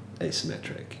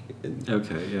asymmetric.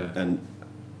 Okay, yeah. And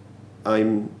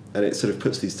it sort of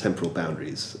puts these temporal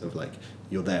boundaries of like,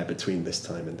 you're there between this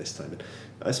time and this time. And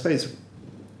I suppose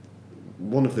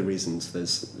one of the reasons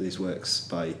there's these works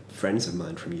by friends of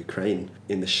mine from Ukraine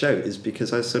in the show is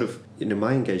because I sort of,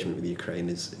 my engagement with Ukraine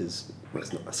is well,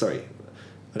 it's not, sorry,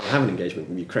 I don't have an engagement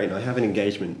with Ukraine, I have an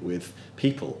engagement with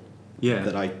people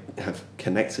that I have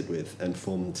connected with and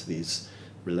formed these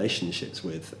relationships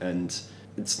with, and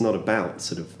it's not about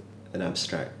sort of an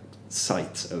abstract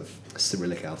site of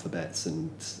Cyrillic alphabets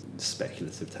and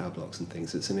speculative Tau blocks and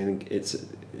things. It's an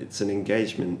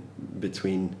engagement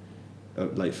between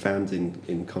like found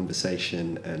in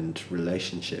conversation and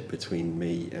relationship between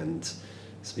me and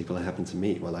some people I happened to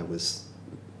meet while I was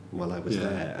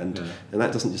there, and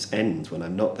that doesn't just end when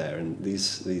I'm not there. And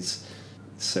these it's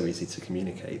so easy to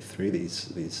communicate through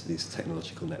these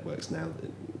technological networks now.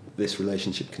 This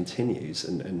relationship continues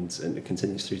and it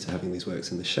continues through to having these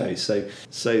works in the show. So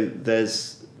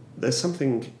there's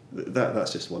something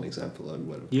that's just one example. I'm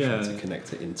trying to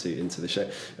connect it into the show.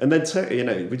 And then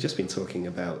we've just been talking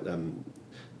about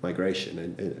migration.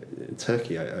 In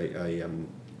Turkey, I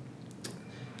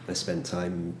spent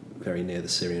time very near the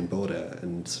Syrian border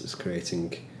and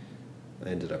I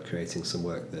ended up creating some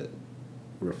work that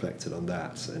reflected on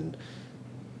that and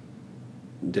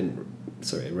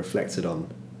reflected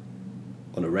on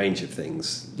a range of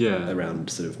things around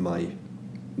sort of my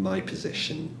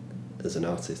position as an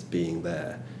artist, being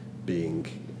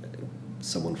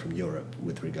someone from Europe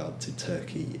with regard to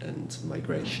Turkey and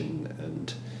migration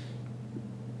and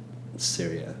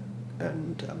Syria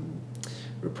and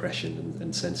repression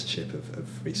and censorship of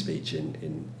free speech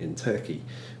in Turkey,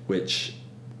 which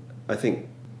I think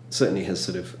certainly has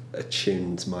sort of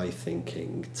attuned my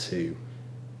thinking to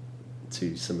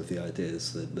some of the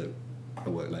ideas that a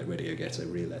work like Radio Ghetto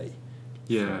Relay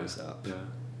throws up. Yeah.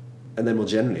 And then more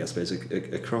generally, I suppose,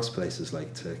 across places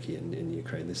like Turkey and in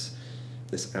Ukraine, this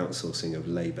outsourcing of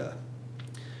labour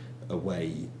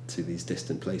away to these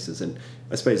distant places. And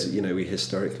I suppose, we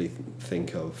historically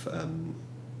think of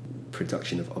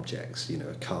production of objects,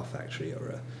 a car factory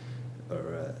or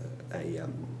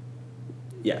a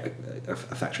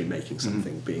factory making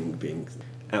something being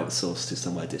outsourced to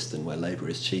somewhere distant where labour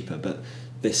is cheaper. But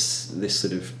this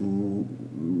sort of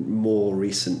more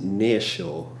recent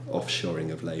nearshore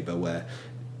offshoring of labour, where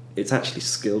it's actually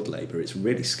skilled labour, it's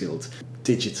really skilled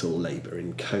digital labour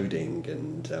in coding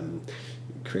and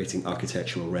creating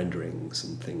architectural renderings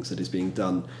and things, that is being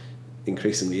done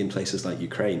increasingly in places like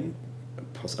Ukraine.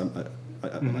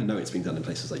 I know it's being done in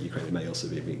places like Ukraine. It may also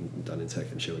be being done in Turkey.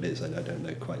 I'm sure it is. I don't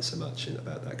know quite so much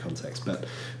about that context. But,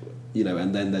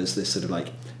 and then there's this sort of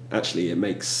like, actually it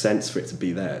makes sense for it to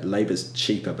be there. Labour's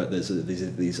cheaper, but there's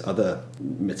these other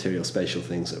material spatial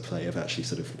things at play of actually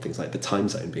sort of things like the time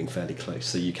zone being fairly close.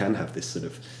 So you can have this sort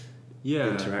of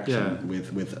interaction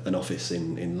with an office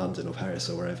in London or Paris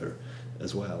or wherever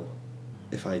as well.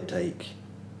 If I take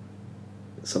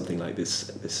something like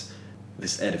this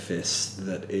edifice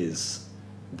that is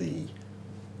the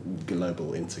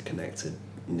global interconnected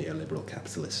neoliberal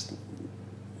capitalist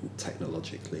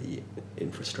technologically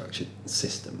infrastructured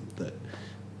system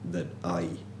that I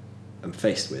am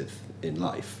faced with in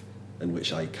life and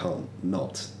which I can't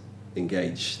not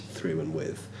engage through and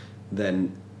with,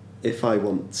 then if I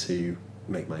want to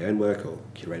make my own work or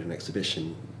curate an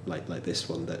exhibition like this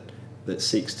one that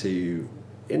seeks to,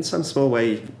 in some small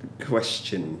way,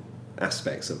 question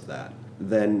aspects of that,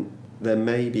 then there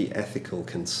may be ethical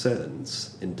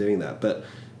concerns in doing that, but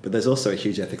there's also a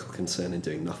huge ethical concern in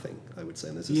doing nothing, I would say.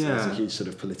 And there's a huge sort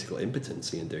of political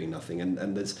impotency in doing nothing,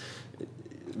 and there's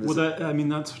that's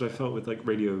what I felt with like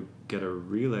Radio Ghetto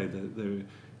Relay. That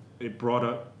it brought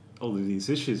up all of these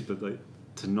issues, but like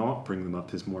to not bring them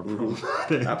up is more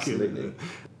problematic. Absolutely.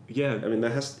 I mean, there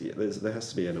has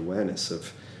to be an awareness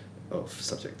of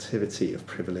subjectivity, of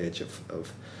privilege,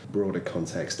 of broader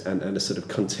context, and a sort of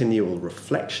continual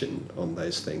reflection on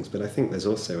those things. But I think there's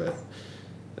also a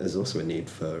need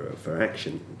for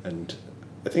action, and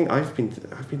I think I've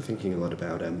been thinking a lot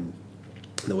about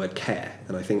the word care,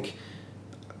 and I think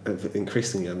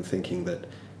increasingly I'm thinking that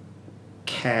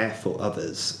care for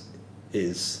others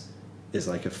is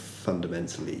like a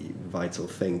fundamentally vital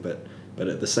thing, but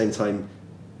at the same time,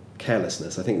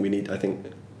 carelessness.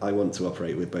 I want to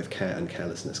operate with both care and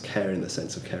carelessness. Care in the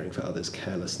sense of caring for others,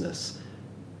 carelessness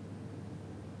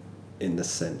in the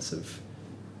sense of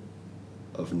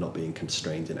not being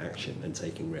constrained in action and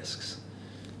taking risks.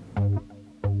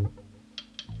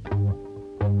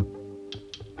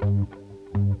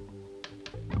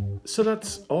 So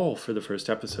that's all for the first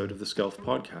episode of the Skelf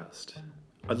podcast.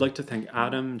 I'd like to thank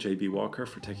Adam J.B. Walker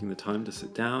for taking the time to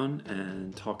sit down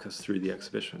and talk us through the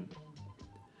exhibition.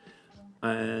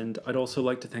 And I'd also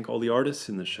like to thank all the artists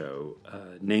in the show,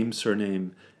 name,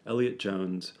 surname, Elliot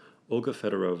Jones, Olga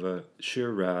Fedorova,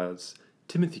 Shir Raz,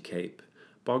 Timothy Cape,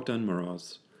 Bogdan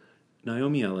Moroz,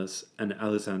 Naomi Ellis, and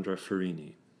Alessandra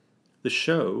Farini. The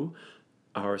show,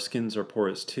 Our Skins Are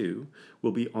Porous Too,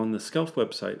 will be on the Skelf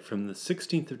website from the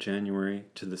 16th of January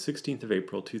to the 16th of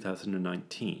April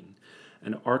 2019,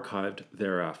 and archived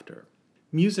thereafter.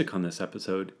 Music on this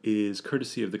episode is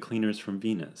courtesy of the Cleaners from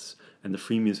Venus and the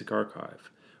Free Music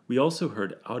Archive. We also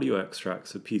heard audio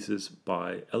extracts of pieces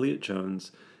by Elliot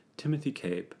Jones, Timothy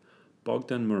Cape,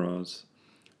 Bogdan Moroz,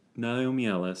 Naomi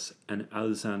Ellis, and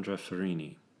Alessandra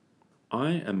Farini.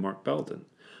 I am Mark Belden.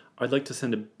 I'd like to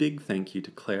send a big thank you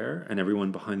to Claire and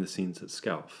everyone behind the scenes at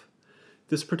Skelf.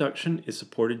 This production is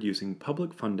supported using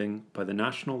public funding by the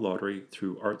National Lottery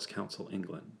through Arts Council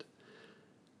England.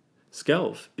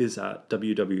 Skelf is at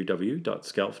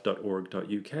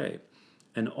www.skelf.org.uk,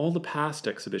 and all the past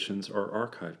exhibitions are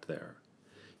archived there.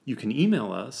 You can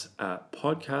email us at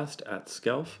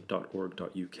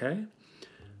podcast@skelf.org.uk.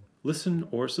 Listen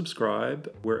or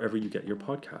subscribe wherever you get your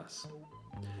podcasts.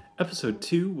 Episode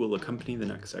 2 will accompany the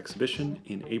next exhibition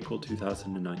in April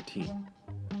 2019.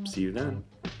 See you then.